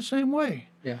talk to the same way.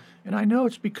 Yeah. And I know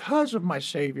it's because of my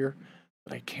Savior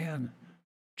that I can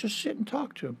just sit and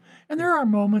talk to him. And there are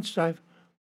moments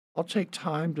I'll take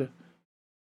time to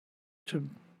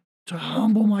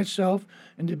humble myself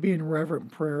and to be in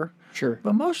reverent prayer. Sure.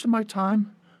 But most of my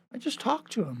time, I just talk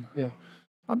to him. Yeah.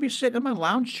 I'll be sitting in my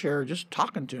lounge chair just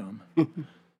talking to him.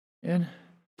 And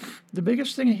the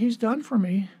biggest thing he's done for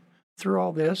me through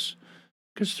all this,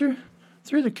 because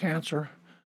through the cancer,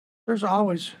 there's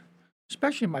always,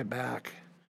 especially my back,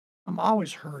 I'm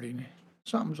always hurting.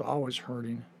 Something's always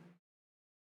hurting.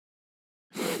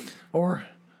 Or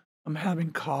I'm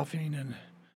having coughing, and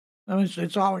I mean,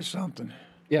 it's always something.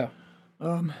 Yeah.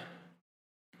 And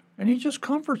he just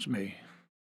comforts me.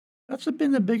 That's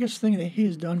been the biggest thing that he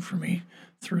has done for me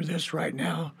through this right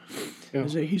now,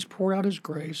 is that he's poured out his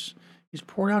grace, he's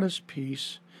poured out his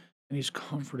peace, and he's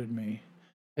comforted me.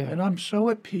 Yeah. And I'm so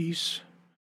at peace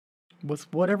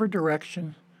with whatever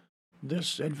direction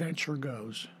this adventure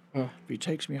goes. If he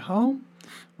takes me home,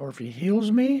 or if he heals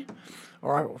me,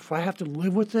 or if I have to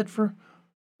live with it for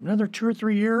another 2 or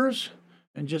 3 years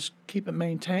and just keep it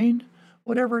maintained,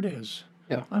 whatever it is,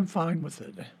 I'm fine with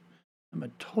it. I'm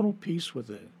at total peace with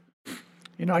it.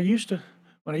 You know,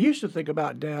 when I used to think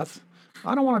about death,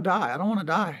 I don't want to die. I don't want to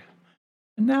die.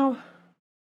 And now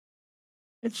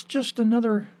it's just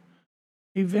another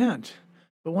event.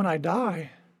 But when I die,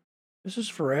 this is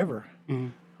forever.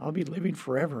 I'll be living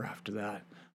forever after that.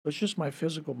 So it's just my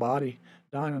physical body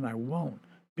dying, and I won't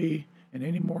be in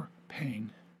any more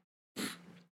pain.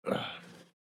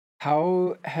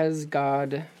 How has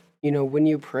God, when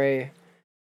you pray,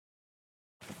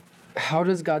 how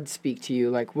does God speak to you?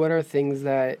 Like, what are things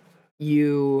that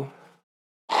you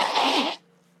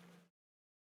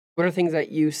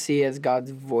see as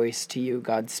God's voice to you,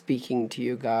 God speaking to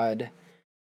you, God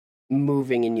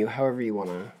moving in you, however you want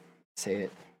to say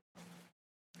it?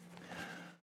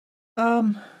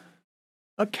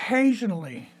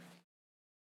 Occasionally,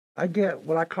 I get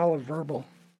what I call a verbal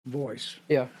voice.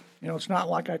 Yeah. It's not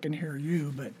like I can hear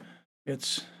you, but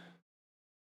it's...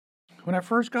 When I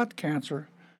first got the cancer,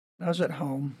 I was at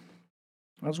home.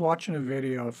 I was watching a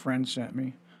video a friend sent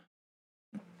me.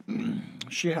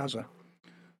 She has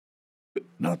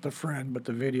not the friend, but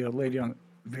the lady on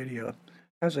video,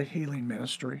 has a healing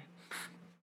ministry.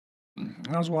 And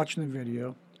I was watching the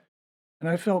video, and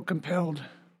I felt compelled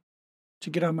to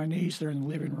get on my knees there in the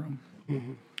living room.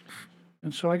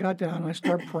 And so I got down and I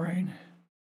started praying.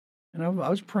 And I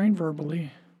was praying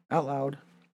verbally, out loud.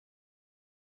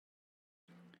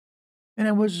 And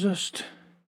it was just,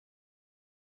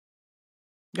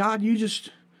 God, you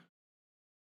just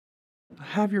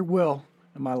have your will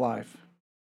in my life.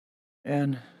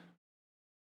 And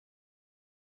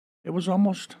it was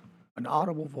almost an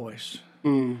audible voice.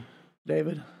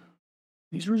 David,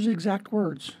 these were his exact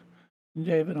words.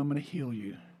 David, I'm going to heal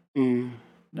you.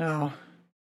 Now,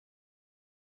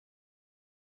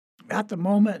 at the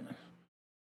moment,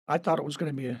 I thought it was going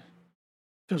to be a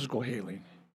physical healing.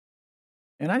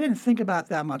 And I didn't think about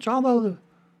that much, although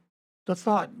the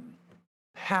thought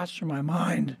passed through my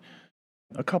mind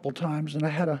a couple times. And I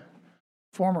had a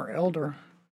former elder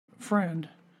friend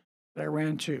that I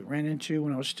ran into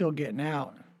when I was still getting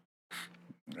out.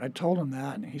 I told him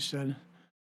that, and he said,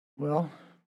 well,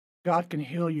 God can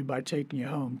heal you by taking you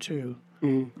home, too.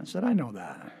 I said, I know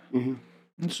that. And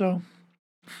so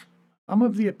I'm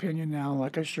of the opinion now,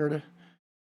 like I shared a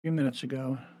few minutes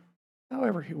ago,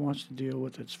 however he wants to deal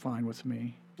with it's fine with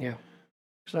me. Yeah.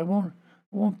 Because I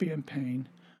won't be in pain.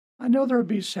 I know there'll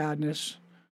be sadness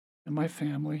in my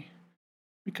family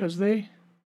because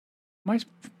my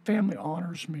family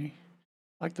honors me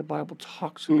like the Bible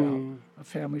talks about. A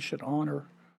family should honor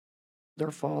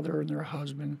their father and their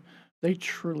husband. They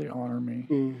truly honor me.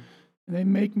 And they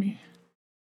make me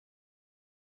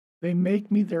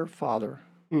their father.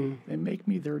 They make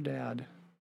me their dad.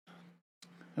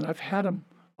 And I've had them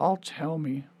all tell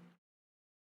me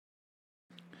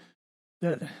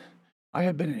that I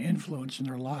have been an influence in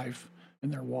their life,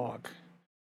 in their walk.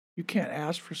 You can't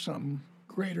ask for something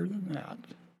greater than that.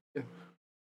 Yeah.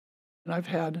 And I've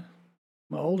had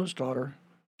my oldest daughter,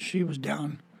 she was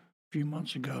down a few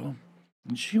months ago,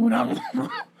 and she went out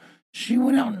She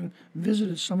went out and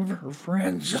visited some of her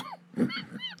friends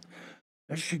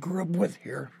that she grew up with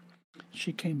here.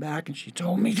 She came back and she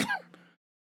told me, she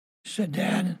said,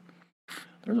 Dad,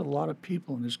 there's a lot of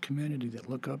people in this community that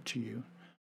look up to you.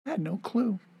 I had no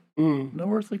clue,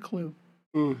 no earthly clue.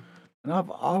 And I've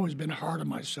always been hard on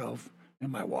myself in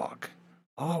my walk.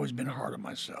 Always been hard on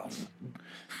myself.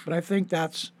 But I think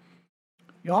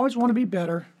you always want to be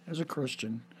better as a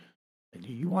Christian.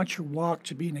 You want your walk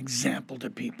to be an example to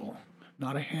people,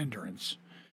 not a hindrance.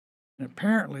 And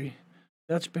apparently,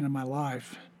 that's been in my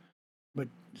life. But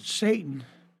Satan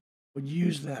would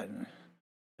use that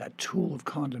tool of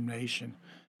condemnation.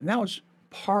 And that was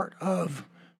part of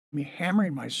me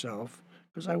hammering myself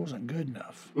because I wasn't good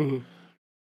enough.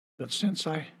 But since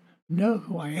I know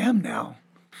who I am now,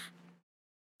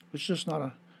 it's just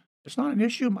not an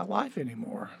issue in my life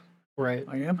anymore. Right.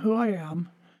 I am who I am,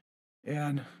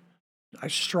 and I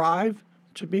strive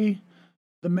to be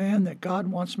the man that God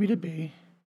wants me to be.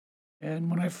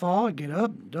 And when I fall, I get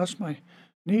up, dust my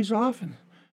knees off, and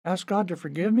ask God to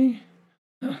forgive me.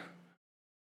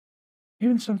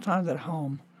 Even sometimes at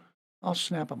home, I'll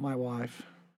snap at my wife.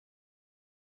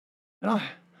 And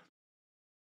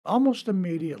almost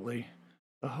immediately,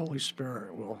 the Holy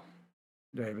Spirit will,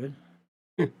 David,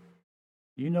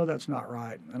 you know that's not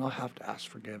right, and I'll have to ask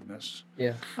forgiveness.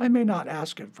 Yeah. I may not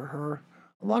ask it for her.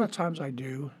 A lot of times I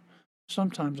do.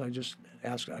 Sometimes I just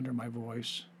ask it under my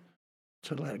voice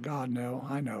to let God know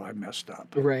I messed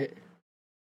up. Right.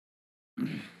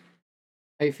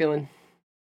 How you feeling?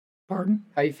 Pardon?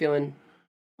 How you feeling?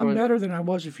 I'm better than I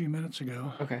was a few minutes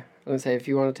ago. Okay. I was going to say, if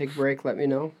you want to take a break, let me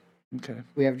know. Okay.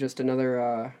 We have just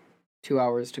another 2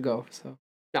 hours to go, so.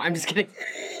 No, I'm just kidding.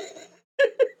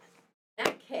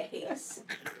 That case.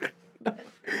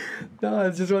 No, I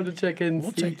just wanted to check in.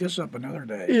 We'll take this up another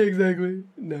day. Yeah, exactly.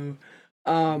 No.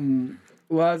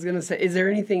 Well, I was going to say, is there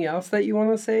anything else that you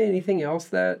want to say? Anything else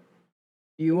that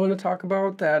you want to talk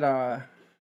about that,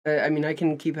 I mean, I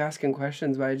can keep asking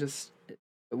questions, but I just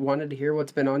wanted to hear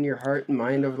what's been on your heart and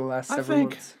mind over the last several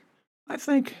months. I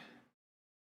think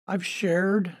I've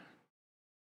shared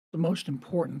the most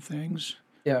important things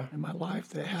in my life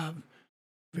that have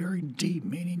very deep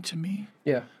meaning to me.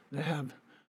 Yeah. That have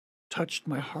touched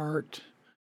my heart,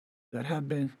 that have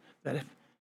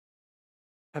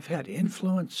had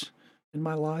influence in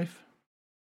my life.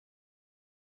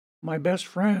 My best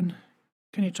friend,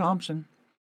 Kenny Thompson,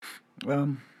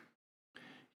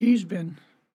 he's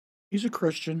a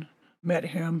Christian. Met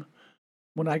him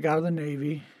when I got out of the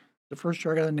Navy, the first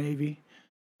year I got out of the Navy.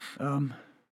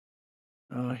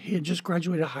 He had just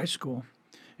graduated high school,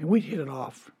 and we hit it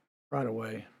off right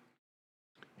away.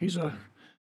 He's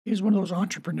one of those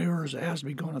entrepreneurs that has to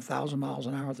be going 1,000 miles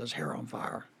an hour with his hair on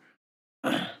fire.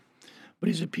 But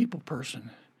he's a people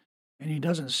person, and he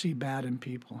doesn't see bad in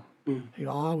people. He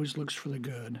always looks for the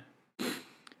good.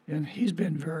 And he's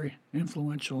been very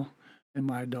influential in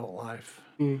my adult life.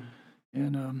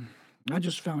 And I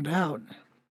just found out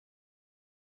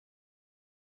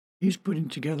he's putting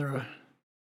together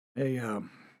a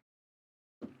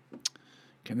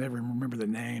can never remember the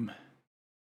name,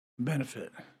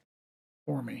 benefit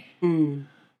for me.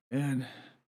 And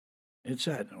it's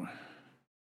at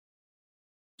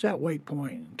Wake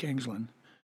Point in Kingsland.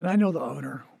 And I know the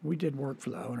owner. We did work for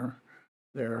the owner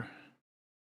there.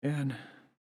 And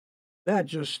that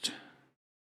just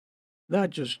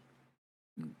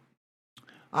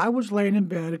I was laying in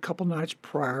bed a couple nights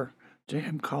prior to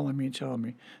him calling me and telling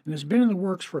me. And it's been in the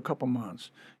works for a couple months.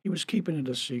 He was keeping it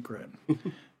a secret.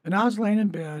 And I was laying in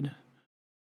bed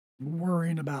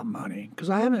worrying about money because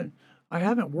I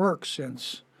haven't worked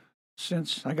since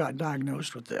I got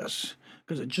diagnosed with this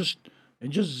because it just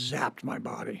zapped my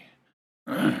body.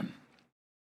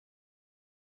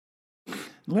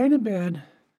 Laying in bed,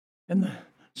 and the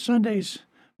Sunday's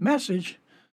message,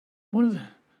 one of the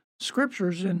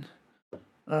scriptures in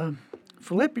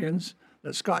Philippians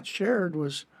that Scott shared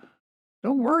was,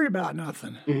 "Don't worry about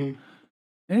nothing."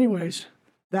 Anyways,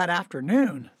 that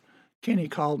afternoon, Kenny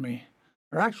called me,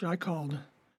 or actually I called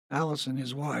Allison,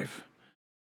 his wife,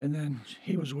 and then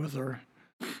he was with her,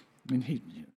 and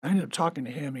I ended up talking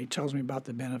to him, and he tells me about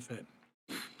the benefit.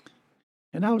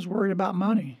 And I was worried about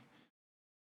money.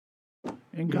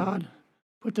 And God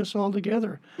put this all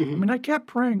together. I mean, I kept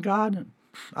praying, God,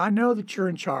 I know that you're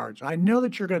in charge. I know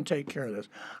that you're going to take care of this.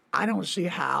 I don't see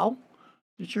how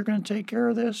that you're going to take care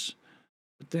of this.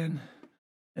 But then,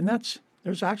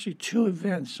 there's actually two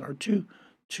events or two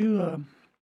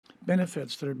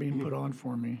benefits that are being put on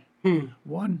for me.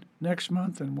 One next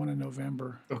month and one in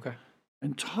November. Okay.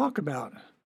 And talk about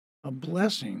a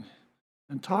blessing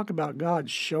and talk about God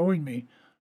showing me.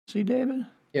 See, David,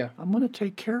 Yeah. I'm going to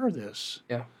take care of this.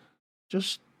 Yeah.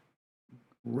 Just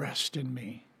rest in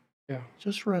me. Yeah.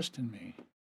 Just rest in me.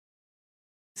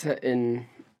 And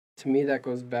to me, that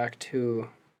goes back to,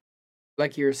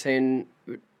 like you were saying,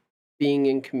 being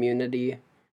in community,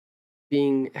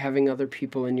 having other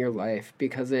people in your life,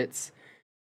 because it's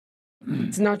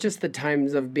not just the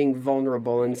times of being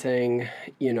vulnerable and saying,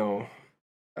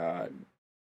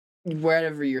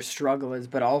 whatever your struggle is,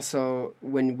 but also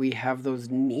when we have those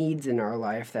needs in our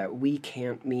life that we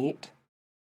can't meet.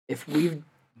 If we've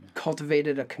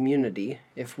cultivated a community,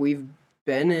 if we've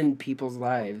been in people's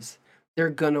lives, they're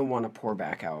gonna want to pour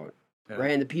back out,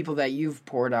 right? And the people that you've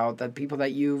poured out, the people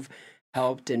that you've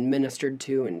helped and ministered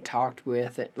to and talked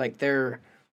with, like, they're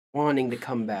wanting to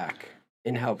come back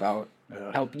and help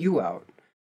you out.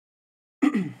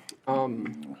 Well,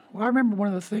 I remember one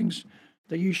of the things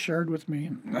that you shared with me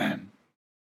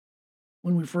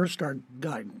when we first started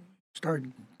getting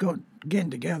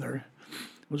together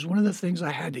was one of the things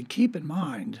I had to keep in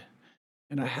mind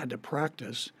and I had to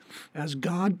practice. As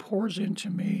God pours into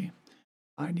me,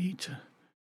 I need to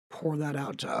pour that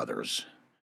out to others.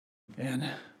 And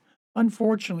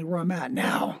unfortunately, where I'm at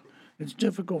now, it's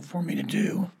difficult for me to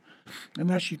do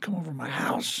unless you come over my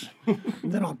house.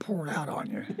 Then I'll pour it out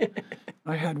on you.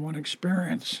 I had one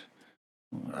experience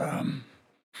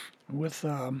with,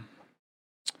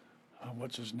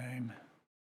 what's his name?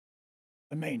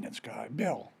 The maintenance guy,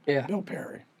 Bill. Yeah. Bill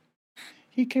Perry.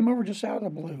 He came over just out of the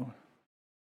blue.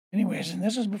 Anyways, and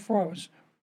this is before I was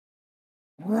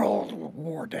real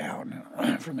wore down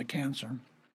from the cancer.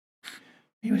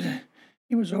 He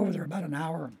was over there about an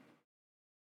hour.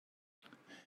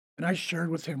 And I shared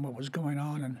with him what was going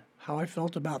on and how I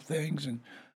felt about things and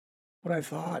what I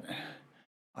thought.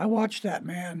 I watched that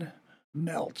man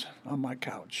melt on my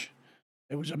couch.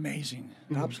 It was amazing,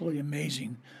 absolutely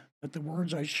amazing that the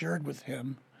words I shared with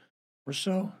him were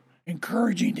so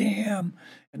encouraging to him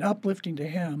and uplifting to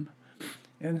him.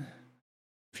 And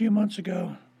a few months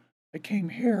ago, I came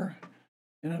here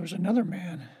and there was another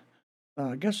man,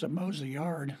 I guess that mows the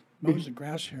yard, mows the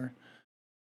grass here.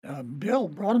 Bill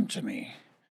brought him to me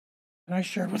and I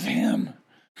shared with him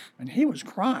and he was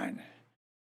crying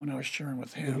when I was sharing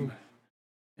with him.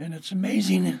 And it's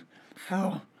amazing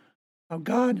how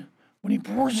God, when he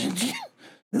pours into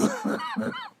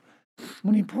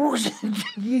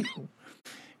you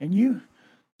and you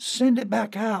send it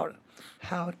back out,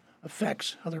 how it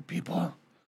affects other people,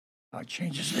 how it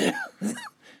changes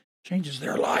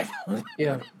their life.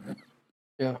 Yeah.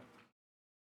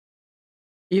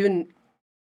 Even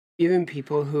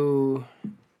people who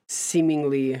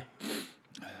seemingly,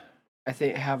 I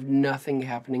think, have nothing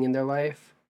happening in their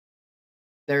life,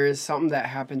 there is something that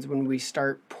happens when we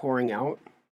start pouring out,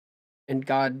 and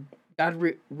God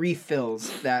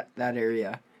refills that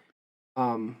area.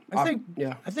 I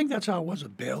think that's how it was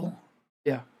with Bill.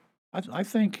 Yeah. I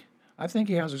think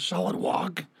he has a solid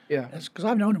walk. Yeah. Because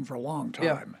I've known him for a long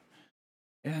time.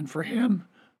 Yeah. And for him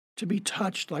to be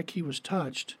touched like he was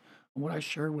touched, and what I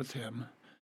shared with him,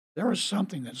 there was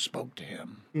something that spoke to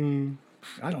him.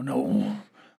 I don't know.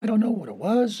 I don't know what it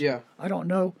was. Yeah. I don't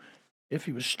know if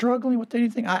he was struggling with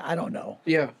anything. I don't know.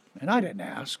 Yeah. And I didn't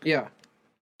ask. Yeah.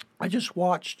 I just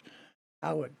watched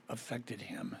how it affected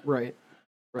him. Right.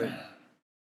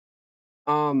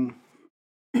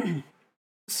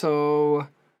 So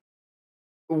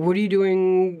what are you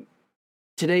doing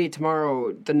today,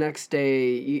 tomorrow, the next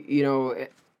day?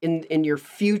 In your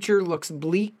future looks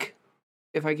bleak,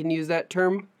 if I can use that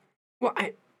term. Well,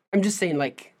 I'm just saying,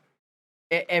 like,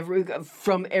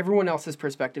 from everyone else's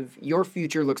perspective, your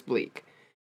future looks bleak.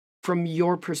 From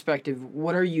your perspective,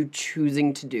 what are you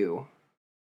choosing to do?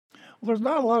 Well, there's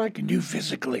not a lot I can do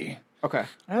physically. Okay.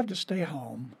 I have to stay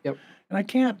home. Yep. And I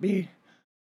can't be,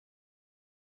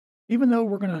 even though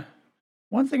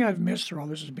one thing I've missed through all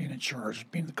this is being in church,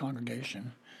 being in the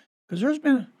congregation. Because there's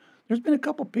been a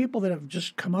couple people that have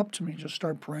just come up to me, just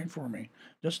start praying for me,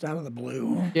 just out of the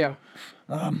blue. Yeah.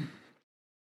 We're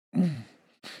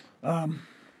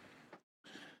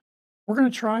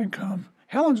going to try and come.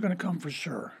 Helen's going to come for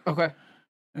sure. Okay.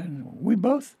 And we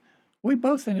both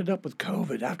ended up with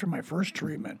COVID after my first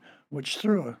treatment, which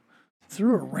threw a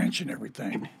wrench in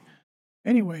everything.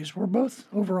 Anyways, we're both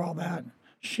over all that.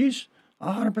 She's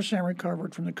 100%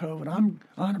 recovered from the COVID. I'm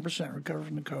 100% recovered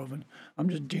from the COVID. I'm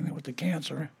just dealing with the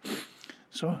cancer.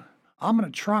 So I'm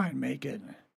going to try and make it.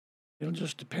 It'll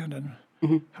just depend on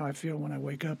how I feel when I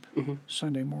wake up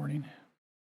Sunday morning.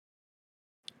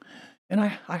 And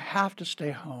I have to stay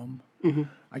home.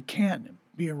 I can't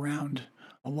be around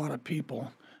a lot of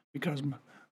people because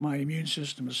my immune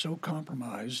system is so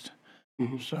compromised.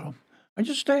 So I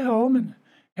just stay home, and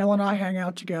Helen and I hang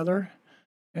out together.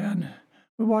 And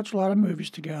we watch a lot of movies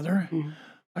together.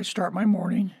 I start my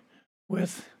morning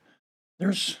with,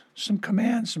 there's some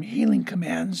commands, some healing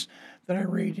commands that I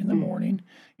read in the morning,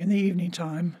 in the evening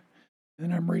time. And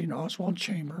then I'm reading Oswald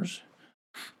Chambers.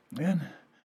 And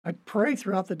I pray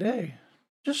throughout the day,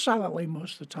 just silently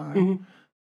most of the time.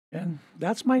 And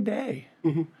that's my day.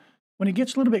 When it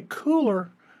gets a little bit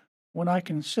cooler, when I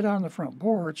can sit out on the front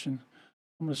porch, and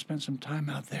I'm going to spend some time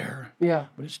out there. Yeah.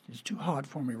 But it's too hot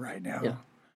for me right now. Yeah.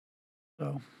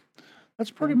 So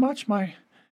that's pretty much my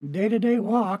day-to-day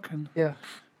walk.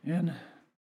 And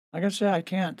like I said,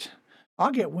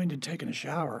 I'll get winded taking a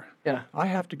shower. Yeah. I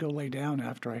have to go lay down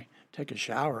after I take a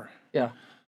shower. Yeah.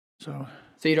 So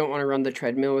you don't want to run the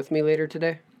treadmill with me later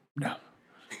today? No.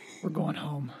 We're going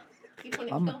home. You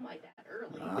want to kill my dad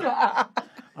early.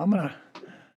 I'm going to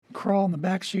crawl in the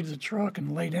back seat of the truck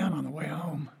and lay down on the way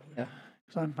home. Yeah.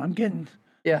 So I'm getting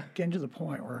to the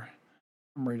point where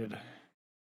I'm ready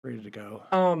to go.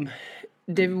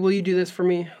 David, will you do this for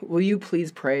me? Will you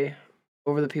please pray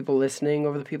over the people listening,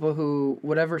 over the people who,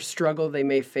 whatever struggle they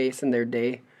may face in their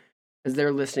day, as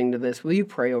they're listening to this, will you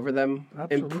pray over them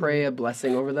and pray a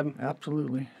blessing over them?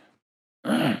 Absolutely.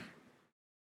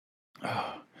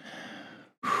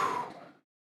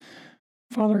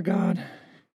 Father God,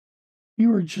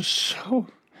 you are just so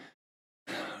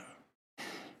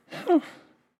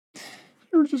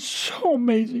you're just so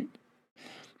amazing.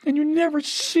 And you never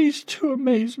cease to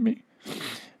amaze me.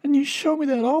 And you show me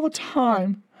that all the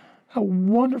time, how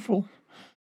wonderful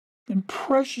and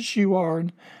precious you are,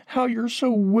 and how you're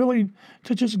so willing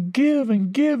to just give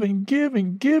and give and give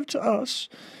and give to us,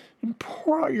 and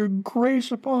pour out your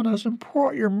grace upon us, and pour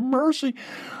out your mercy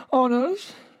on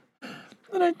us.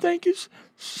 And I thank you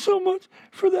so much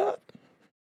for that.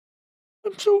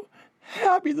 I'm so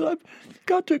happy that I've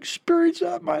got to experience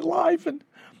that in my life. And,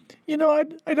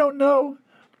 I don't know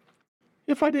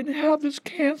if I didn't have this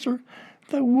cancer,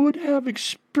 that I would have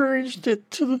experienced it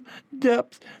to the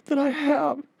depth that I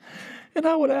have. And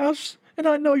I would ask, and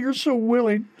I know you're so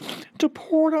willing to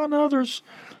pour it on others,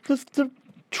 the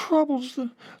troubles,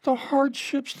 the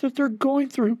hardships that they're going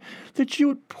through, that you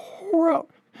would pour out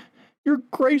your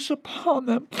grace upon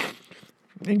them.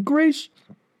 And grace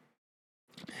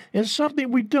is something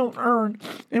we don't earn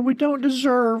and we don't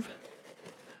deserve,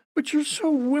 but you're so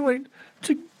willing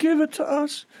to give it to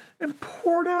us and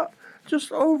pour it out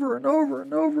just over and over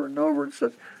and over and over in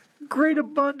such great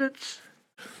abundance.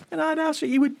 And I'd ask that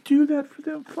you would do that for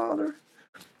them, Father,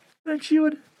 that you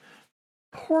would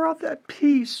pour out that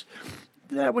peace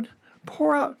that would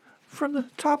pour out from the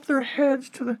top of their heads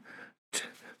to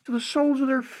the soles of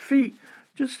their feet.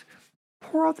 Just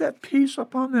pour out that peace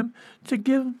upon them to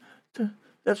give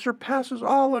that surpasses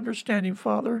all understanding,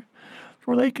 Father,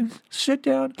 where they can sit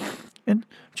down and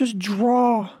just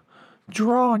draw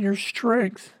on your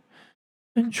strength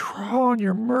and draw on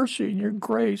your mercy and your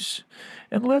grace,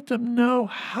 and let them know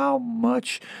how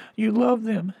much you love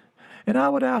them. And I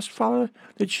would ask, Father,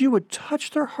 that you would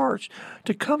touch their hearts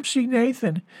to come see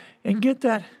Nathan and get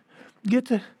the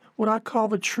what I call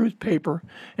the truth paper,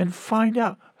 and find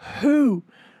out who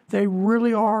they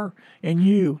really are in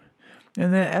you.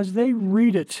 And that as they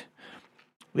read it,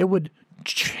 it would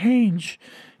change.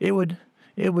 It would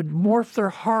morph their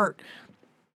heart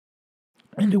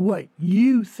into what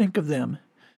you think of them.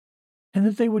 And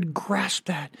that they would grasp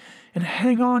that and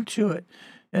hang on to it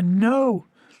and know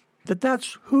that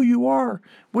that's who you are,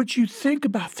 what you think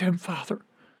about them, Father.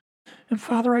 And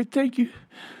Father, I thank you.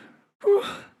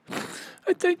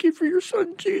 I thank you for your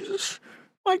Son, Jesus,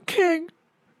 my King,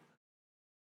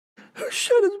 who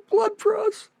shed his blood for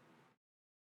us.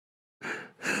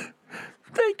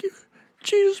 Thank you,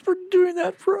 Jesus, for doing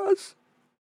that for us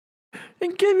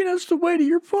and giving us the way to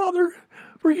your Father,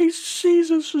 where he sees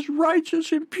us as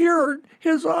righteous and pure in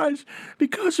his eyes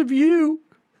because of you.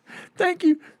 Thank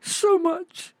you so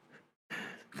much.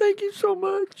 Thank you so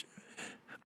much.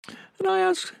 And I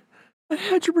ask a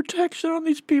hedge of protection on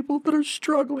these people that are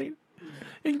struggling,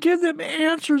 and give them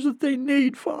answers that they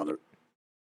need, Father.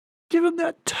 Give them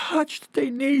that touch that they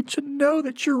need to know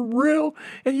that you're real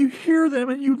and you hear them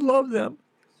and you love them.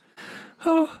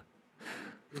 Oh,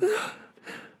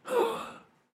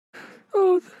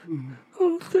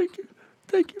 thank you.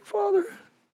 Thank you, Father.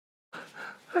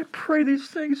 I pray these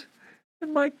things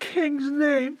in my King's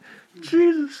name,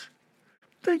 Jesus.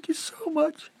 Thank you so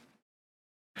much.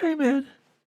 Amen.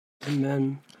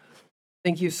 Amen.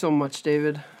 Thank you so much,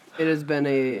 David. It has been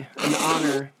an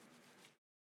honor.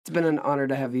 It's been an honor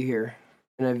to have you here,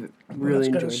 and I've really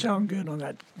enjoyed it. It's going to sound good on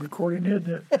that recording, isn't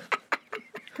it?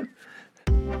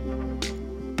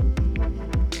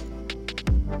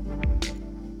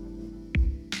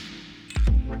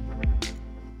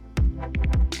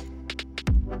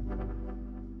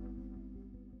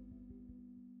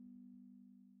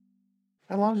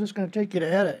 How long is this going to take you to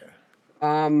edit?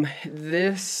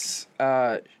 This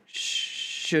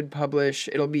should publish.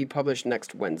 It'll be published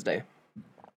next Wednesday.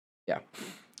 Yeah.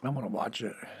 I'm going to watch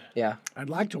it. Yeah. I'd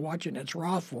like to watch it in its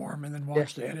raw form and then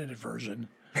watch the edited version.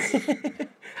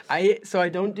 I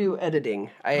don't do editing.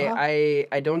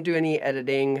 I don't do any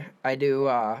editing. I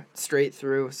do straight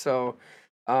through. So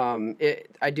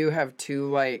I do have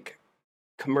 2 like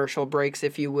commercial breaks,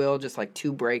 if you will, just like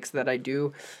 2 breaks that I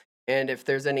do. And if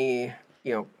there's any,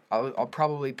 I'll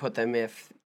probably put them,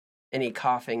 if any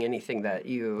coughing, anything that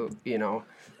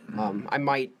I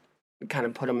might kind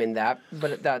of put them in that,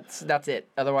 but that's it.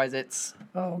 Otherwise it's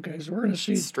okay. So we're going to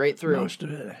see straight through most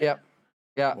of it. Yep.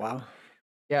 Yeah. Wow.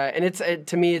 Yeah, and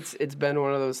to me, it's been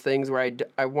one of those things where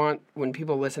I want, when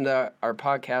people listen to our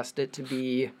podcast, it to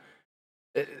be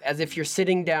as if you're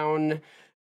sitting down,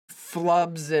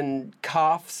 flubs and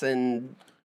coughs and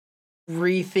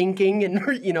rethinking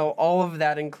and all of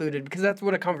that included, because that's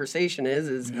what a conversation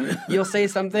is you'll say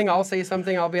something, I'll say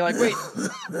something, I'll be like, wait,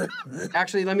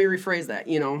 actually let me rephrase that,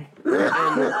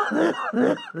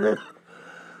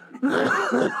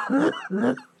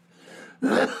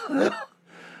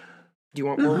 Do you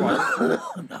want more water?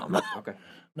 No, Okay.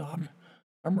 no,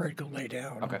 I'm ready to go lay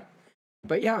down. Okay.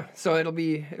 But yeah, so it'll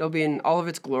be in all of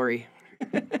its glory.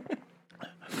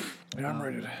 And I'm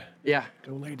ready to Yeah.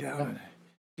 go lay down and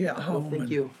get home. Thank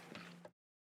you.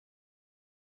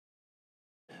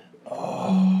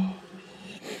 Oh,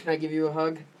 Can I give you a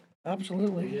hug?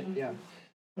 absolutely. Yeah.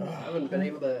 I haven't been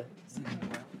able to.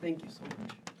 Thank you so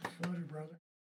much. Sorry, brother.